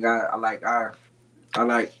anything, I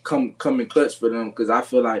come in clutch for them because I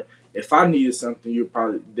feel like. If I needed something,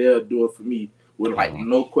 they'll do it for me with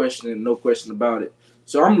no question about it.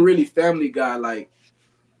 So I'm really family guy. And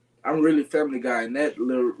that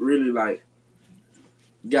really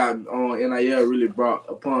got on NIL really brought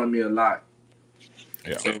upon me a lot.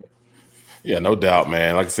 Yeah, no doubt,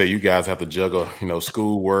 man. Like I said, you guys have to juggle,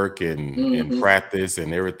 school work and practice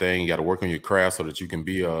and everything. You got to work on your craft so that you can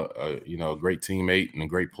be a great teammate and a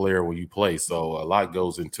great player when you play. So a lot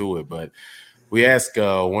goes into it, but. We asked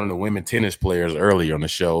one of the women tennis players earlier on the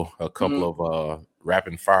show a couple of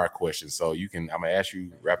rapid fire questions. So I'm gonna ask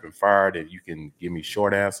you rapid fire that you can give me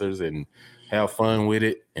short answers and have fun with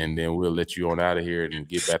it, and then we'll let you on out of here and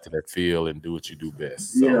get back to that field and do what you do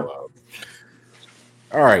best. So,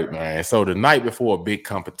 all right, man. So the night before a big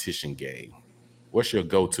competition game, what's your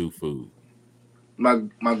go-to food? My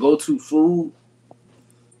go-to food,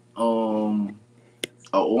 an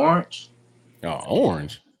orange.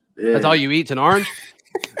 Orange. Yeah. That's all you eat's an orange?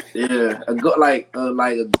 Yeah, a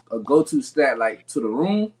go-to snack to the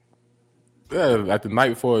room. Like the night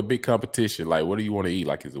before a big competition, like what do you want to eat?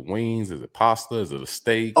 Like, is it wings? Is it pasta? Is it a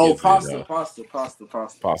steak? Oh, Is pasta.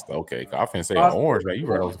 Okay, I finna say an Pasta. orange, man. You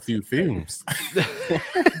run off a few fumes.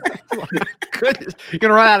 Goodness, you're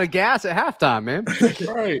gonna run out of gas at halftime, man.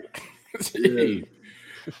 Right. Yeah.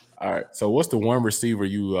 All right. So what's the one receiver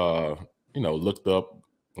you looked up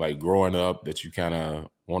like growing up that you kind of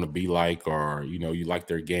want to be like, or you like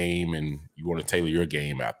their game and you want to tailor your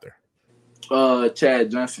game after?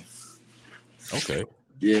 Chad Johnson. Okay.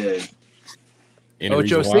 Yeah.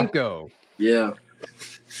 Ocho Cinco. Yeah.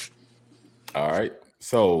 All right.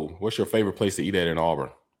 So what's your favorite place to eat at in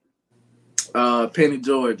Auburn? Penny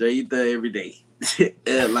George. I eat there every day.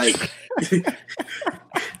 Like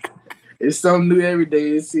it's something new every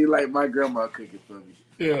day. It seems like my grandma cooking for me.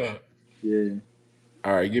 Yeah. Yeah.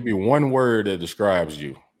 All right. Give me one word that describes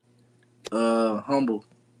you. Humble.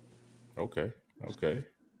 Okay.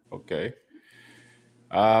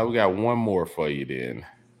 We got one more for you then.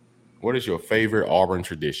 What is your favorite Auburn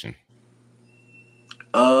tradition?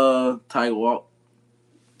 Tiger walk.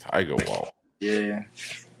 Tiger walk. Yeah.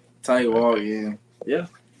 Tiger walk, yeah. Yeah.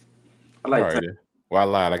 I like All right. Well, I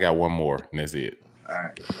lied. I got one more, and that's it. All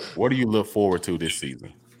right. What do you look forward to this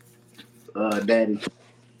season? Natty.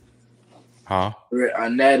 Huh?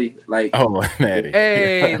 Natty. Like Natty.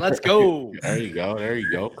 Hey, let's go. There you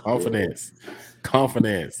go. Confidence.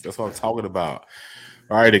 That's what I'm talking about.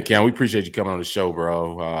 All right, then, Cam, we appreciate you coming on the show,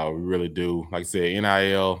 bro. We really do. Like I said,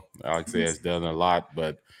 NIL, like I said, it's done a lot,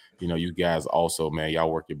 but you guys also, man,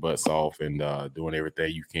 y'all work your butts off and doing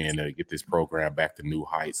everything you can to get this program back to new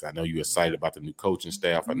heights. I know you're excited about the new coaching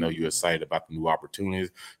staff. I know you're excited about the new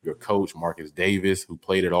opportunities. Your coach, Marcus Davis, who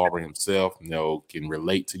played at Auburn himself, can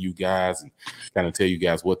relate to you guys and kind of tell you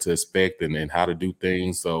guys what to expect and how to do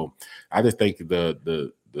things. So I just think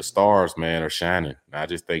the stars, man, are shining. I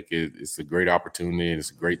just think it's a great opportunity and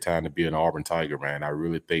it's a great time to be an Auburn Tiger, man. I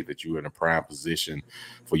really think that you're in a prime position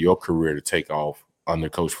for your career to take off under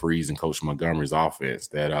Coach Freeze and Coach Montgomery's offense.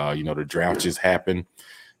 That the draft just happened,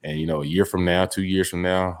 and a year from now, 2 years from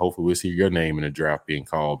now, hopefully we'll see your name in the draft being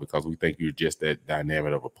called because we think you're just that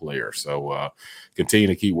dynamic of a player. So continue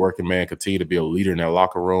to keep working, man. Continue to be a leader in that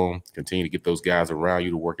locker room. Continue to get those guys around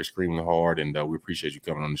you to work extremely hard, and we appreciate you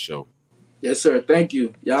coming on the show. Yes, sir. Thank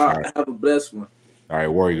you. Y'all have a blessed one. All right,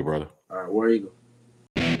 War Eagle, brother. All right, War Eagle.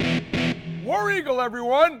 War Eagle,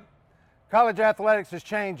 everyone. College athletics is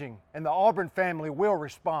changing, and the Auburn family will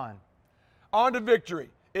respond. On to Victory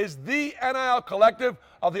is the NIL collective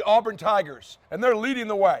of the Auburn Tigers, and they're leading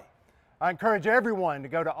the way. I encourage everyone to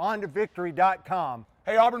go to ontovictory.com.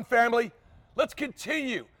 Hey, Auburn family, let's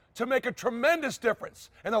continue to make a tremendous difference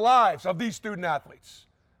in the lives of these student athletes.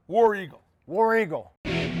 War Eagle. War Eagle.